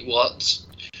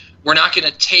we're not going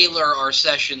to tailor our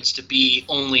sessions to be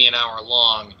only an hour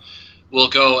long. We'll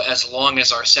go as long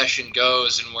as our session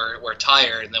goes, and we're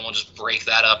tired, and then we'll just break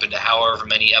that up into however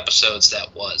many episodes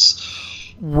that was.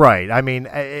 Right. I mean,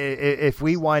 if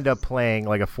we wind up playing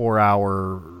like a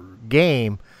 4-hour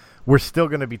game, we're still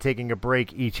going to be taking a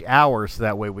break each hour, so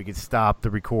that way we can stop the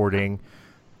recording,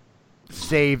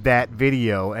 save that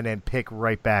video, and then pick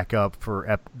right back up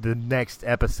for the next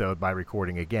episode by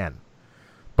recording again.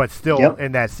 But still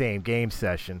in that same game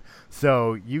session.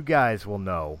 So you guys will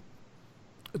know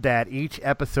that each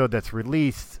episode that's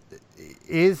released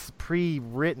is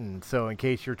pre-written. So in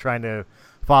case you're trying to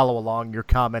follow along, you're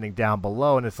commenting down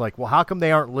below, and it's like, well, how come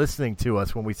they aren't listening to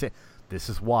us when we say this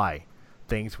is why?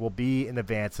 Things will be in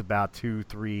advance about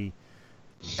 2-3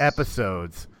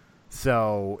 episodes.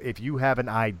 So if you have an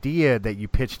idea that you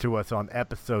pitch to us on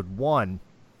episode 1,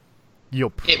 you'll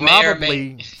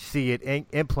probably see it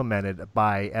implemented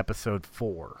by episode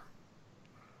 4.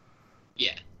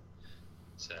 Yeah.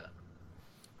 So.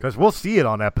 Because we'll see it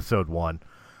on episode 1,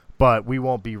 but we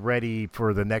won't be ready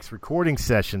for the next recording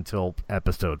session till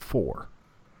episode 4.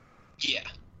 Yeah.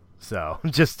 So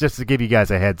just to give you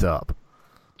guys a heads up.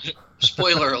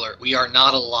 Spoiler alert: we are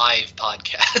not a live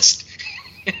podcast.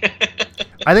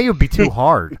 I think it would be too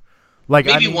hard. Like,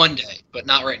 maybe one day, but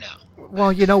not right now.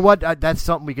 Well, you know what? That's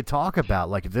something we could talk about.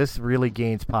 Like, if this really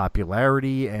gains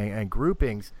popularity and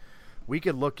groupings, we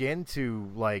could look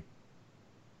into like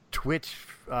Twitch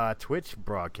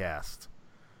broadcast.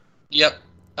 Yep.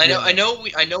 I know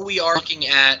we are looking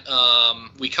at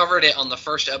we covered it on the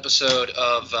first episode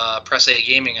of Press A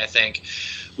Gaming, I think.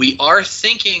 We are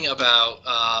thinking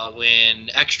about when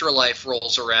Extra Life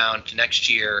rolls around next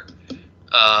year,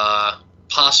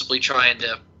 possibly trying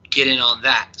to get in on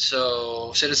that.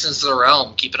 So Citizens of the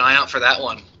Realm, keep an eye out for that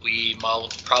one. Will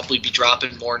probably be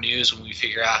dropping more news when we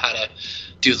figure out how to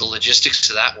do the logistics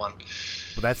to that one.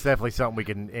 Well, that's definitely something we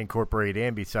can incorporate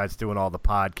in besides doing all the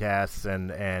podcasts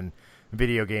and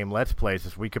video game Let's Plays.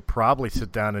 Is we could probably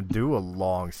sit down and do a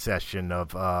long session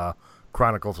of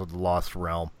Chronicles of the Lost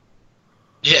Realm.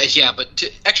 Yeah, but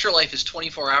Extra Life is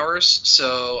 24 hours,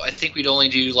 so I think we'd only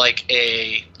do like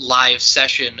a live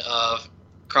session of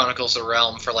Chronicles of the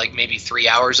Realm for like maybe 3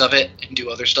 hours of it and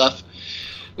do other stuff.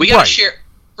 We got to share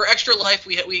for Extra Life.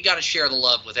 We got to share the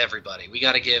love with everybody. We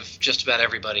got to give just about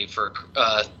everybody for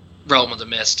Realm of the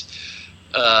Mist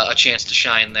a chance to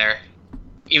shine there.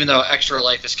 Even though Extra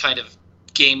Life is kind of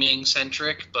gaming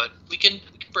centric, but we can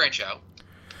branch out.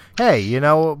 Hey,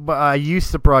 I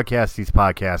used to broadcast these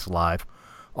podcasts live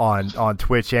on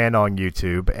Twitch and on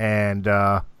YouTube, and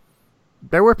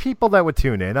there were people that would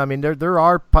tune in. I mean, there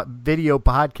are video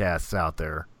podcasts out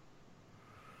there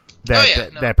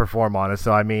that perform on it.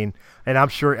 So, I mean, and I'm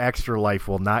sure Extra Life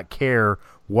will not care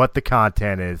what the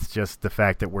content is, just the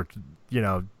fact that we're,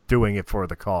 doing it for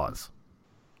the cause.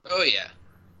 Oh, yeah.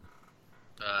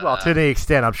 Well, to the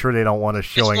extent, I'm sure they don't want us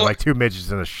showing like two midgets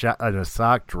in a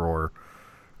sock drawer,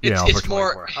 for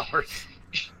 24 hours.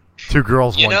 Two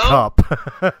girls, one cup.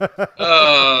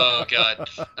 Oh, God.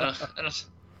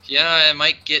 Yeah, I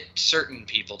might get certain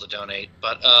people to donate,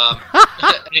 but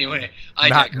anyway, I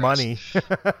not digress. Money.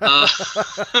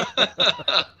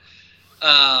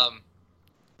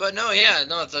 But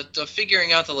the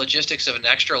figuring out the logistics of an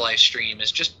Extra Life stream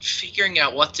is just figuring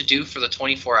out what to do for the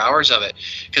 24 hours of it,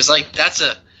 because like that's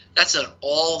an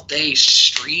all day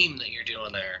stream that you're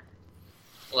doing there,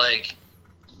 like.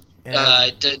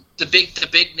 The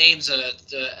big names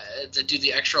that do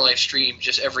the Extra Life stream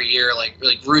just every year, like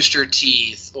Rooster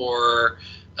Teeth or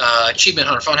Achievement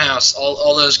Hunter Funhouse,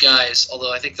 all those guys.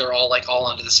 Although I think they're all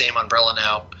under the same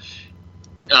umbrella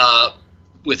now,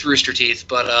 with Rooster Teeth.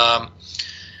 But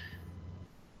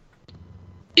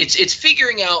it's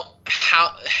figuring out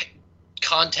how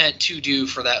content to do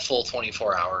for that full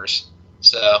 24 hours.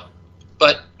 So,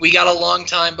 but we got a long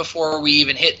time before we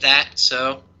even hit that.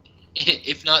 So.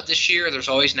 If not this year, there's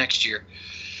always next year.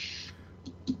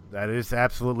 That is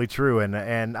absolutely true,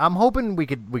 and I'm hoping we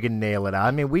can nail it out.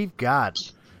 I mean, we've got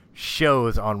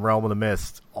shows on Realm of the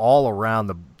Mist all around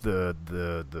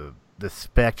the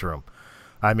spectrum.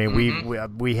 I mean,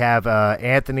 we have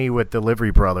Anthony with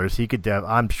Delivery Brothers. He could,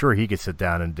 I'm sure he could sit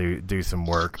down and do some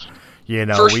work.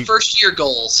 First year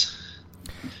goals.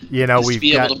 We've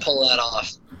able to pull that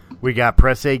off. We got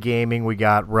Press A Gaming, we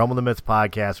got Realm of the Myths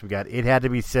podcast, we got It Had to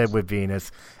Be Said with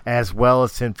Venus, as well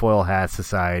as Tinfoil Hat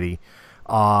Society.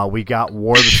 We got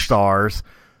War of the Stars.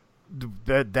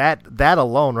 That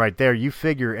alone right there, you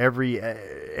figure every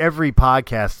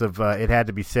podcast of It Had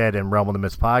to Be Said and Realm of the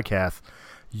Myths podcast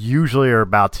usually are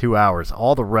about 2 hours.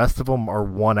 All the rest of them are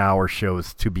 1 hour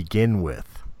shows to begin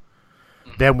with.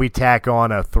 Then we tack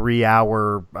on a 3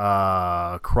 hour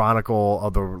Chronicle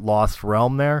of the Lost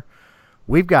Realm there.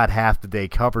 We've got half the day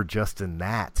covered just in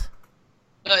that.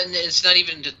 And it's not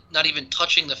even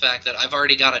touching the fact that I've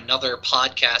already got another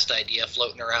podcast idea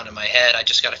floating around in my head. I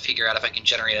just got to figure out if I can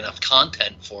generate enough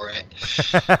content for it.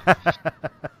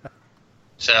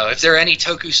 So if there are any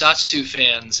Tokusatsu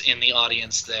fans in the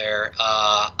audience there,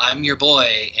 I'm your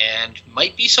boy, and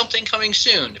might be something coming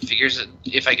soon.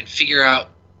 If I can figure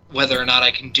out whether or not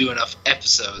I can do enough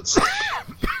episodes.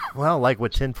 Well, like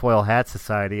with Tinfoil Hat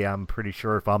Society, I'm pretty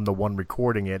sure if I'm the one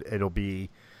recording it, it'll be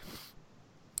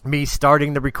me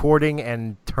starting the recording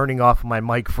and turning off my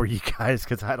mic for you guys,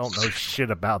 because I don't know shit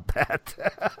about that.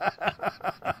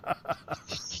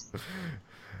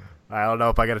 I don't know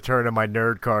if I got to turn in my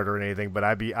nerd card or anything, but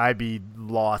I'd be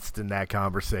lost in that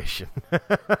conversation.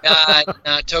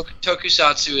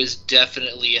 Tokusatsu is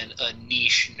definitely a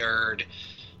niche nerd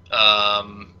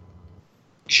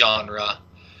genre.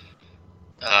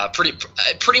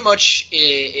 Pretty much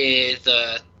it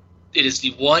is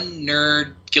the one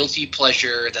nerd guilty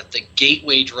pleasure that the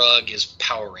gateway drug is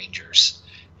Power Rangers.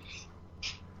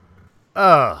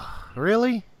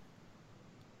 Really?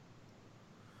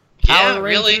 Yeah, Power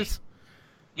really. Rangers?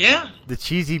 Yeah. The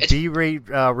cheesy B-rate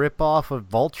ripoff of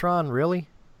Voltron, really?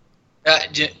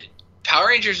 Power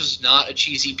Rangers was not a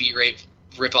cheesy B-rate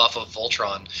ripoff of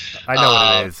Voltron. I know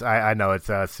what it is. I know it's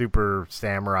a Super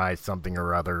Samurai something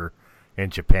or other in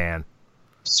Japan.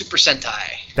 Super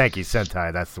Sentai. Thank you,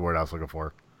 Sentai. That's the word I was looking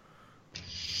for.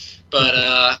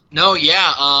 But,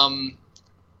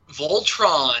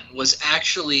 Voltron was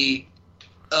actually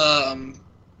a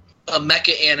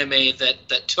mecha anime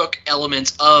that took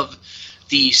elements of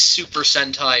the Super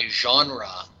Sentai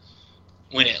genre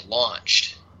when it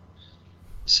launched.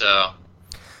 So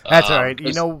that's all right.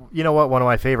 You know what? One of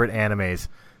my favorite animes.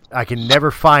 I can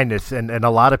never find this, and a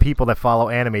lot of people that follow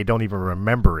anime don't even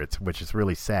remember it, which is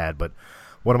really sad. But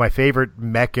one of my favorite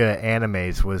mecha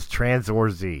animes was Transor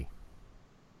Z.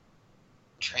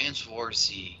 Transwar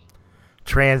Z.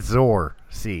 Transor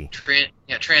Z.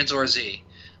 Transor Z.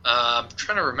 I'm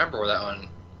trying to remember that one.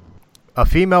 A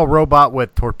female robot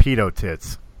with torpedo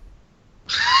tits.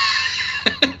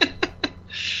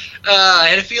 I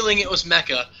had a feeling it was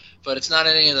mecha, but it's not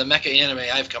any of the mecha anime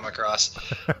I've come across.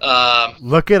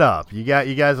 Look it up. You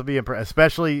guys will be impressed,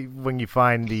 especially when you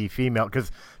find the female,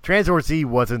 because Transor Z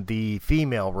wasn't the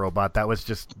female robot. That was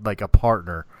just like a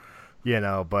partner,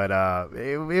 But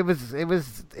it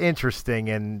was interesting,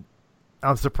 and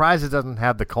I'm surprised it doesn't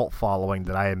have the cult following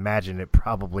that I imagine it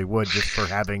probably would, just for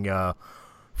having a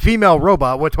female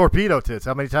robot with torpedo tits.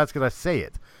 How many times could I say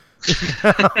it?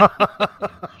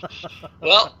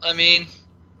 Well, I mean,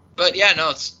 but yeah, no,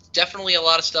 it's definitely a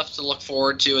lot of stuff to look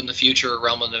forward to in the future of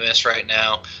Realm of the Mist right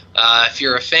now. If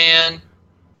you're a fan,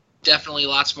 definitely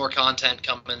lots more content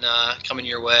coming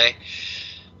your way.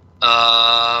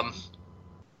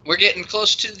 We're getting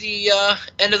close to the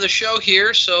end of the show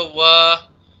here, so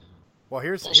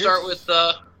we'll start with.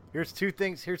 Here's two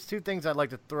things. Here's two things I'd like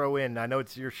to throw in. I know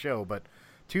it's your show, but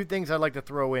two things I'd like to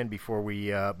throw in before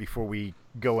we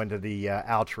go into the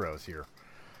outros here.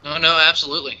 Oh no,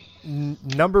 absolutely.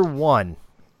 Number one,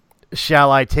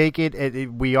 shall I take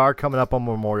it? We are coming up on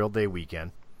Memorial Day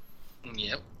weekend.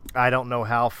 Yep. I don't know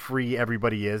how free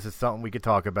everybody is. It's something we could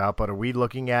talk about, but are we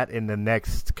looking at, in the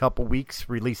next couple weeks,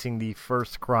 releasing the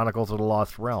first Chronicles of the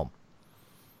Lost Realm?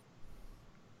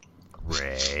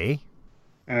 Ray?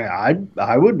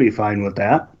 I would be fine with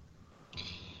that.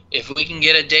 If we can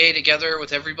get a day together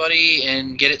with everybody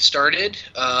and get it started,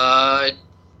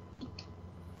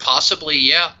 possibly,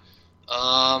 yeah.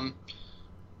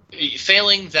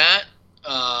 Failing that,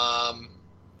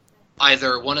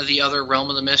 either one of the other Realm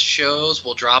of the Mist shows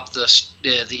will drop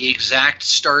the exact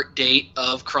start date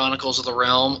of Chronicles of the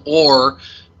Realm, or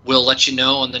we'll let you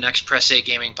know on the next Press A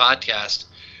Gaming podcast.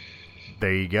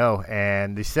 There you go.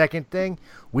 And the second thing,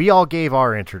 we all gave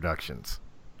our introductions.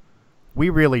 We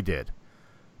really did.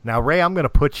 Now, Ray, I'm going to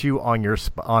put you on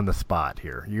the spot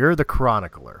here. You're the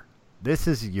chronicler. This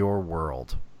is your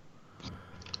world.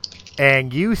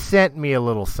 And you sent me a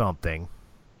little something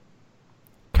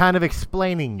kind of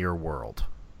explaining your world,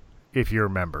 if you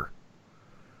remember.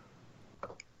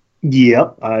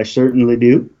 Yep, I certainly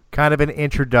do. Kind of an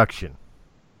introduction.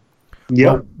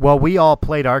 Yep. Well, we all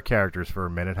played our characters for a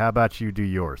minute. How about you do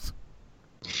yours?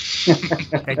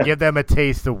 And give them a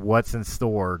taste of what's in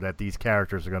store that these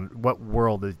characters are what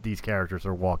world these characters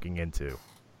are walking into.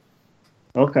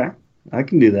 Okay, I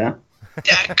can do that.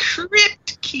 The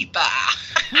Crypt Keeper.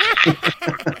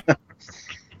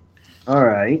 All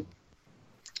right.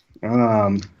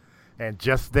 And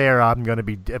just there,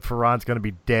 Ferran's going to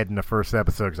be dead in the first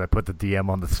episode because I put the DM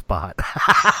on the spot.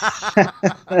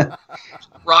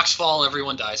 Rocks fall,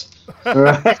 everyone dies.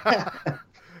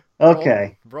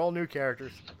 Okay. Roll new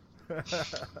characters.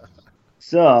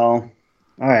 So, all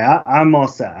right, I'm all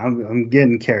set. I'm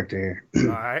getting character here.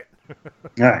 All right.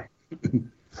 All right.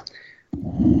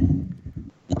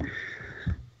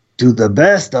 To the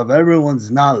best of everyone's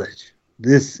knowledge,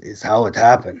 this is how it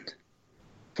happened.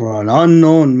 For an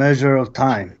unknown measure of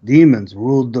time, demons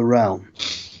ruled the realm.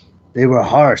 They were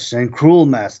harsh and cruel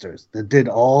masters that did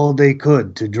all they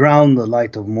could to drown the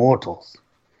light of mortals,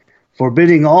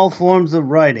 forbidding all forms of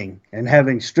writing and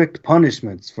having strict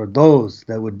punishments for those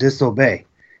that would disobey.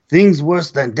 Things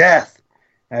worse than death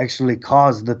actually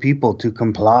caused the people to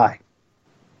comply.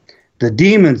 The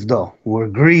demons, though, were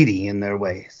greedy in their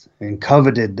ways and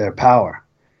coveted their power.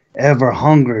 Ever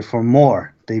hungry for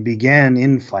more, they began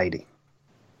infighting.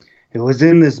 It was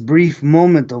in this brief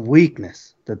moment of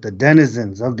weakness that the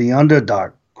denizens of the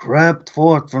Underdark crept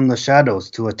forth from the shadows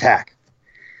to attack.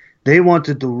 They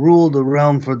wanted to rule the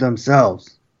realm for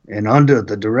themselves, and under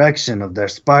the direction of their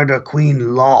Spider Queen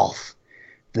Lolth,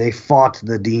 they fought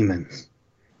the demons.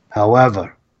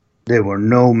 However, they were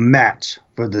no match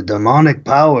for the demonic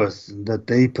powers that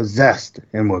they possessed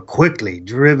and were quickly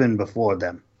driven before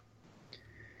them.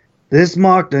 This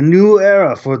marked a new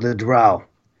era for the Drow,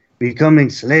 becoming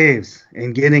slaves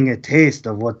and getting a taste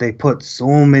of what they put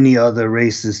so many other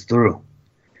races through.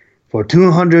 For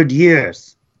 200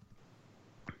 years,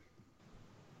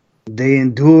 they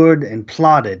endured and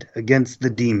plotted against the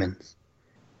demons.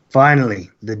 Finally,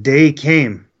 the day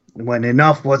came when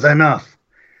enough was enough.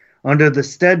 Under the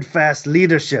steadfast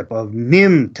leadership of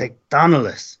Nim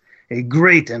Tectonalis, a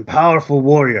great and powerful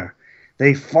warrior,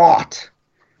 they fought,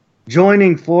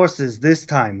 Joining forces this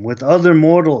time with other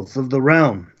mortals of the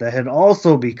realm that had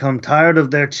also become tired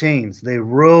of their chains, they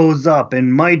rose up in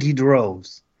mighty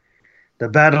droves. The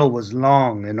battle was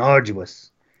long and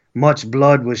arduous. Much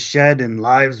blood was shed and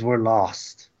lives were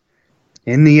lost.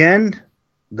 In the end,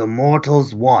 the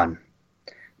mortals won.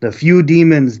 The few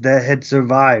demons that had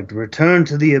survived returned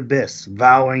to the abyss,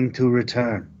 vowing to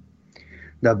return.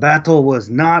 The battle was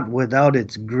not without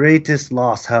its greatest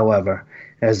loss, however,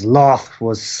 as Loth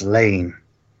was slain.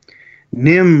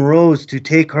 Nim rose to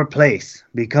take her place,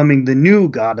 becoming the new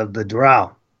god of the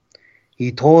Drow.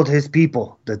 He told his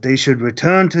people that they should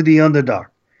return to the Underdark,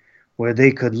 where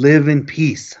they could live in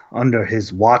peace under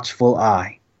his watchful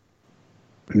eye.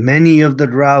 Many of the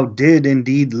Drow did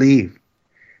indeed leave.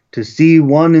 To see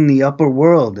one in the upper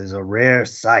world is a rare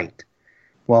sight.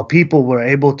 While people were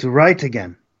able to write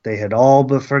again, they had all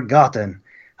but forgotten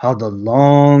how the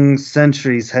long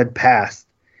centuries had passed,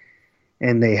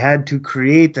 and they had to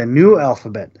create a new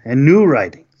alphabet and new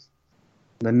writings.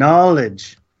 The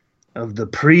knowledge of the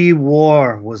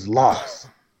pre-war was lost,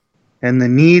 and the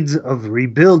needs of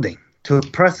rebuilding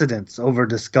took precedence over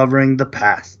discovering the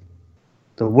past.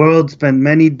 The world spent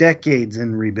many decades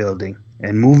in rebuilding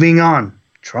and moving on,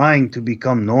 trying to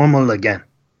become normal again.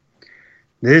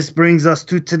 This brings us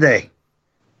to today.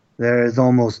 There is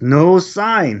almost no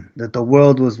sign that the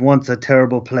world was once a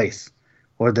terrible place,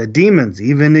 or that demons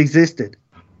even existed.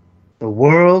 The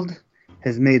world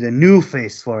has made a new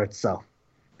face for itself,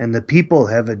 and the people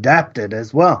have adapted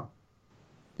as well.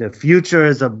 The future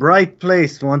is a bright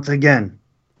place once again,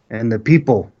 and the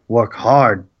people work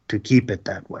hard to keep it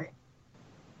that way.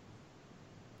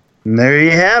 And there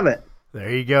you have it.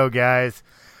 There you go, guys.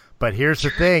 But here's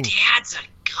the thing. Dad's a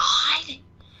god?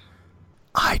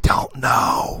 I don't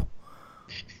know.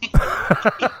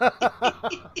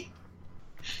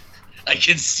 I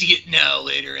can see it now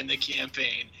later in the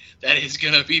campaign. That is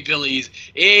going to be Billy's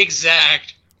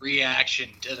exact reaction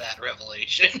to that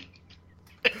revelation.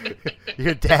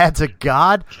 Your dad's a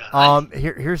god?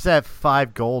 Here's that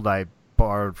 5 gold I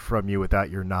borrowed from you without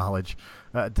your knowledge.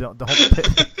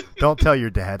 Don't tell your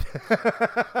dad.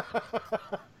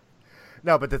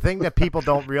 No, but the thing that people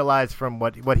don't realize from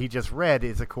what he just read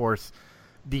is, of course,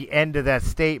 the end of that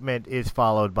statement is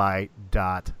followed by ...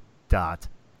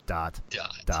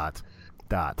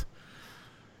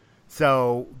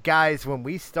 So, guys, when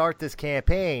we start this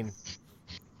campaign,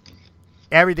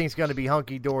 everything's going to be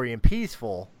hunky-dory and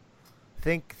peaceful.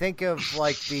 Think of,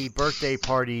 like, the birthday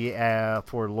party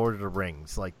for Lord of the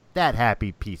Rings. Like, that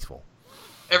happy, peaceful.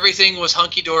 Everything was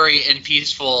hunky-dory and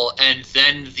peaceful, and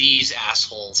then these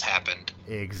assholes happened.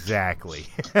 Exactly.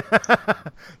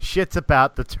 Shit's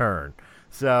about to turn.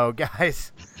 So,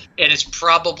 guys... And it's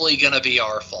probably going to be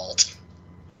our fault.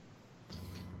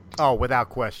 Oh, without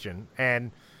question.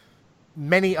 And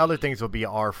many other things will be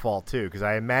our fault, too, because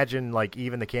I imagine, like,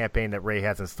 even the campaign that Ray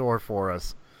has in store for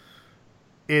us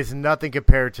is nothing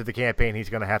compared to the campaign he's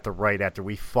going to have to write after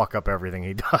we fuck up everything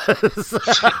he does.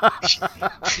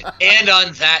 And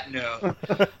on that note,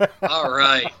 all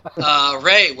right.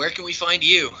 Ray, where can we find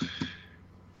you?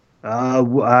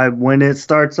 When it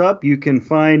starts up, you can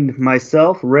find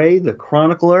myself, Ray, the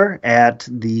Chronicler, at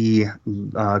the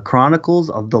Chronicles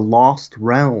of the Lost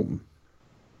Realm.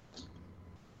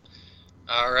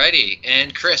 Alrighty.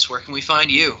 And Chris, where can we find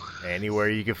you? Anywhere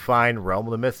you can find Realm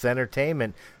of the Myths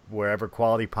Entertainment, wherever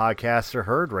quality podcasts are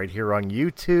heard, right here on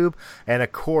YouTube. And,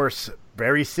 of course,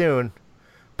 very soon,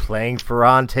 playing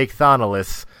Ferran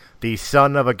Teichthonolis, the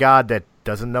son of a god that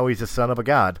doesn't know he's the son of a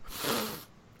god,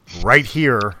 right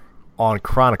here on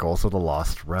Chronicles of the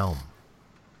Lost Realm.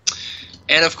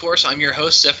 And, of course, I'm your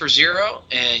host, Zephyr Zero,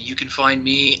 and you can find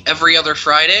me every other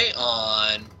Friday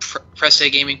on Press A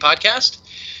Gaming Podcast,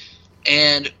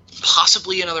 and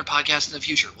possibly another podcast in the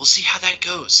future. We'll see how that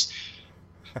goes.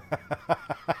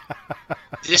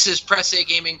 This is Press A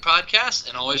Gaming Podcast,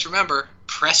 and always remember,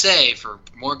 Press A for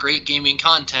more great gaming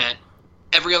content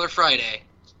every other Friday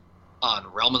on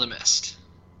Realm of the Mist.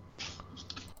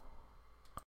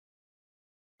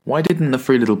 Why didn't the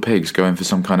Three Little Pigs go in for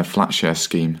some kind of flat share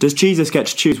scheme? Does Jesus get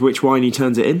to choose which wine he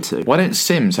turns it into? Why don't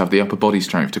Sims have the upper body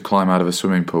strength to climb out of a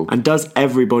swimming pool? And does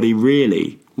everybody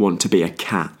really want to be a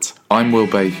cat? I'm Will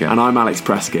Baker. And I'm Alex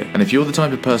Prescott. And if you're the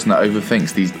type of person that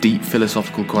overthinks these deep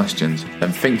philosophical questions,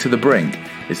 then Think to the Brink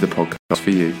is the podcast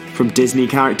for you. From Disney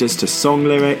characters to song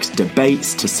lyrics,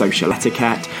 debates to social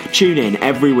etiquette, tune in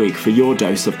every week for your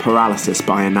dose of paralysis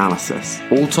by analysis.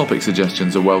 All topic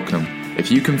suggestions are welcome.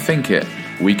 If you can think it,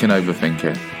 we can overthink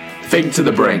it. Think to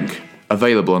the Brink.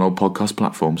 Available on all podcast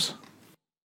platforms.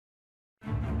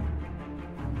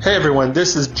 Hey everyone,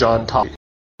 this is John Toppy.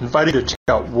 inviting you to check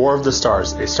out War of the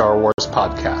Stars, a Star Wars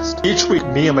podcast. Each week,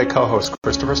 me and my co-host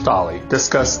Christopher Stolley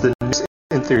discuss the news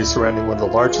and theories surrounding one of the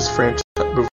largest franchise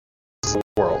movies in the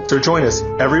world. So join us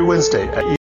every Wednesday at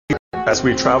evening as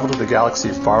we travel to the galaxy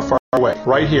far, far away,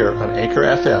 right here on Anchor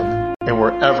FM and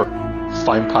wherever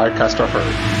fine podcasts are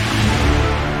heard.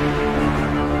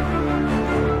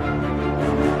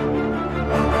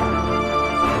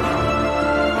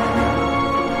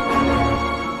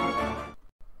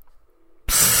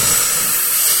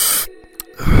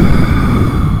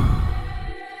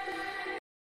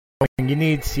 When you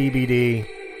need CBD,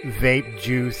 vape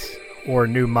juice, or a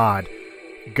new mod,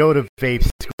 go to Vape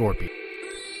Scorpion.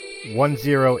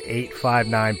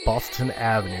 10859 Boston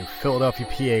Avenue, Philadelphia,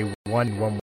 PA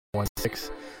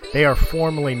 1116. They are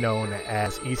formerly known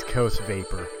as East Coast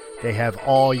Vapor. They have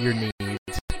all your needs,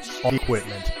 all the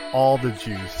equipment, all the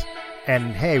juice.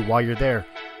 And hey, while you're there,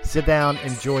 sit down,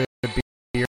 enjoy a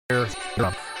beer,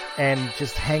 and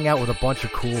just hang out with a bunch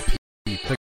of cool people.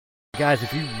 So guys,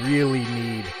 if you really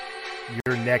need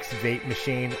your next vape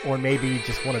machine, or maybe you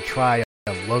just want to try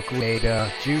a locally made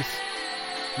juice,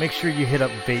 make sure you hit up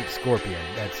Vape Scorpion.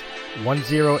 That's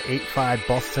 1085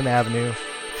 Boston Avenue,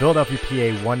 Philadelphia,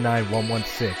 PA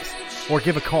 19116. Or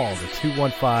give a call to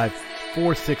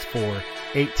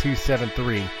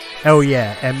 215-464-8273. Oh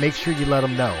yeah, and make sure you let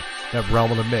them know that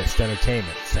Realm of the Mist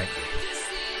Entertainment sent you.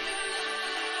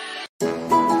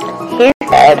 He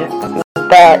said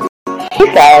that he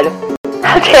said,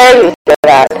 how dare you say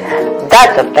that?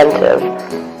 That's offensive.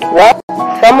 Well,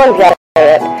 someone's gotta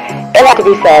say it. It has to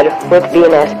be said with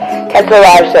Venus. Catch the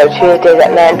live show Tuesdays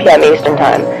at 9 p.m. Eastern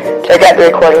Time. Check out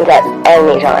the recordings at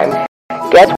any time.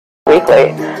 Guest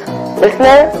weekly.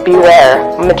 Listener, beware.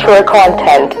 Mature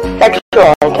content,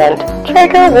 sexual content,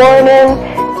 trigger warning.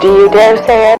 Do you dare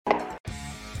say it?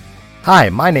 Hi,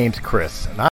 my name's Chris,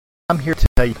 and I'm here to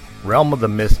tell you Realm of the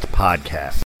Mist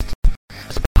podcast.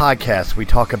 This podcast, we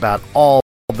talk about all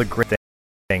the great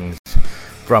things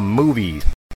from movies,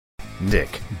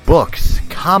 music, books,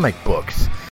 comic books,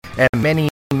 and many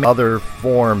other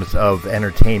forms of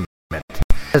entertainment,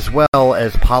 as well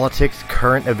as politics,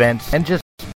 current events, and just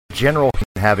general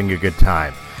having a good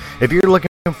time. If you're looking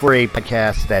for a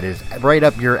podcast that is right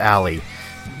up your alley,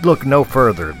 look no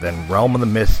further than Realm of the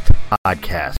Mist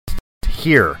podcast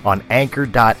here on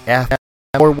Anchor.fm,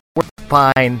 or where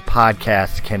fine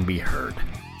podcasts can be heard.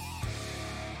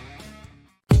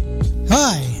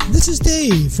 Hi, this is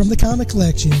Dave from the Comic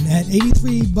Collection at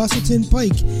 83 Bustleton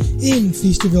Pike in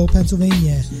Feasterville,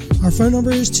 Pennsylvania. Our phone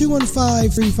number is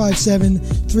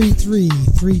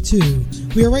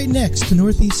 215-357-3332. We are right next to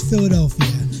Northeast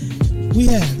Philadelphia. We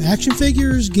have action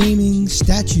figures, gaming,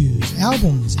 statues,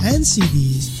 albums, and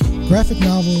CDs, graphic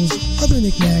novels, other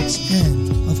knickknacks,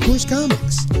 and, of course,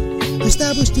 comics.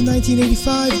 Established in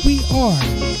 1985, we are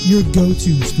your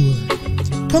go-to store.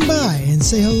 Come by and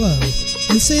say hello,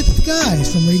 and say that the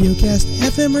guys from Radiocast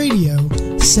FM Radio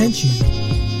sent you.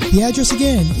 The address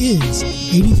again is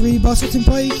 83 Bustleton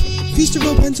Pike,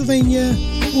 Feasterville, Pennsylvania,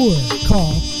 or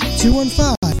call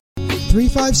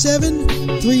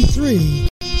 215-357-3332.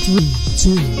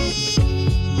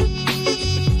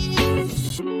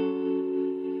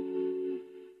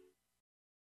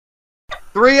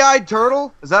 Three-eyed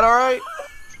turtle? Is that alright?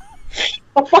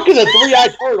 I'm fucking a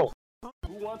three-eyed turtle.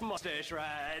 Who wants a mustache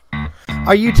ride?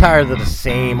 Are you tired of the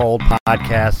same old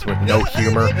podcasts with no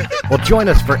humor? Well, join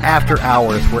us for After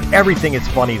Hours, where everything is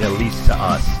funny, at least to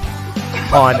us,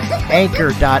 on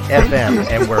Anchor.fm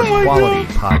and where quality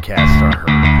podcasts are heard.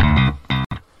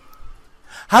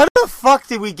 How the fuck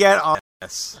did we get on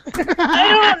this?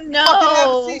 I don't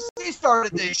know. FCC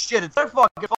started this shit. It's their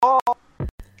fucking fault.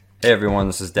 Hey everyone,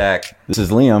 this is Dak. This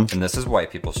is Liam. And this is White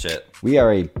People Shit. We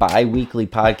are a bi-weekly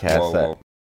podcast. Whoa.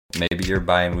 Maybe you're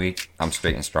bi-week. I'm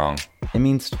straight and strong. It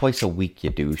means twice a week, you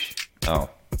douche. Oh.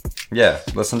 Yeah,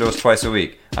 listen to us twice a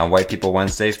week. On White People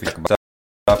Wednesdays, we talk about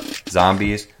stuff,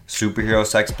 zombies, superhero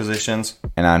sex positions.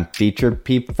 And on Featured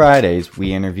Peep Fridays,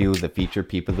 we interview the Featured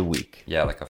Peep of the Week. Yeah,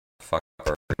 like a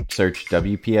fucker. Search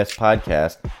WPS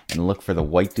Podcast and look for the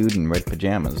white dude in red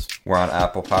pajamas. We're on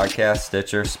Apple Podcasts,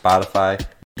 Stitcher, Spotify,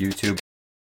 YouTube.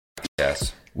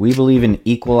 Yes. We believe in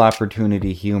equal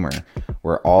opportunity humor,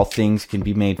 where all things can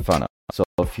be made fun of. So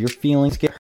if your feelings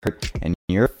get hurt and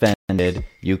you're offended,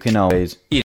 you can always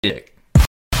eat a dick.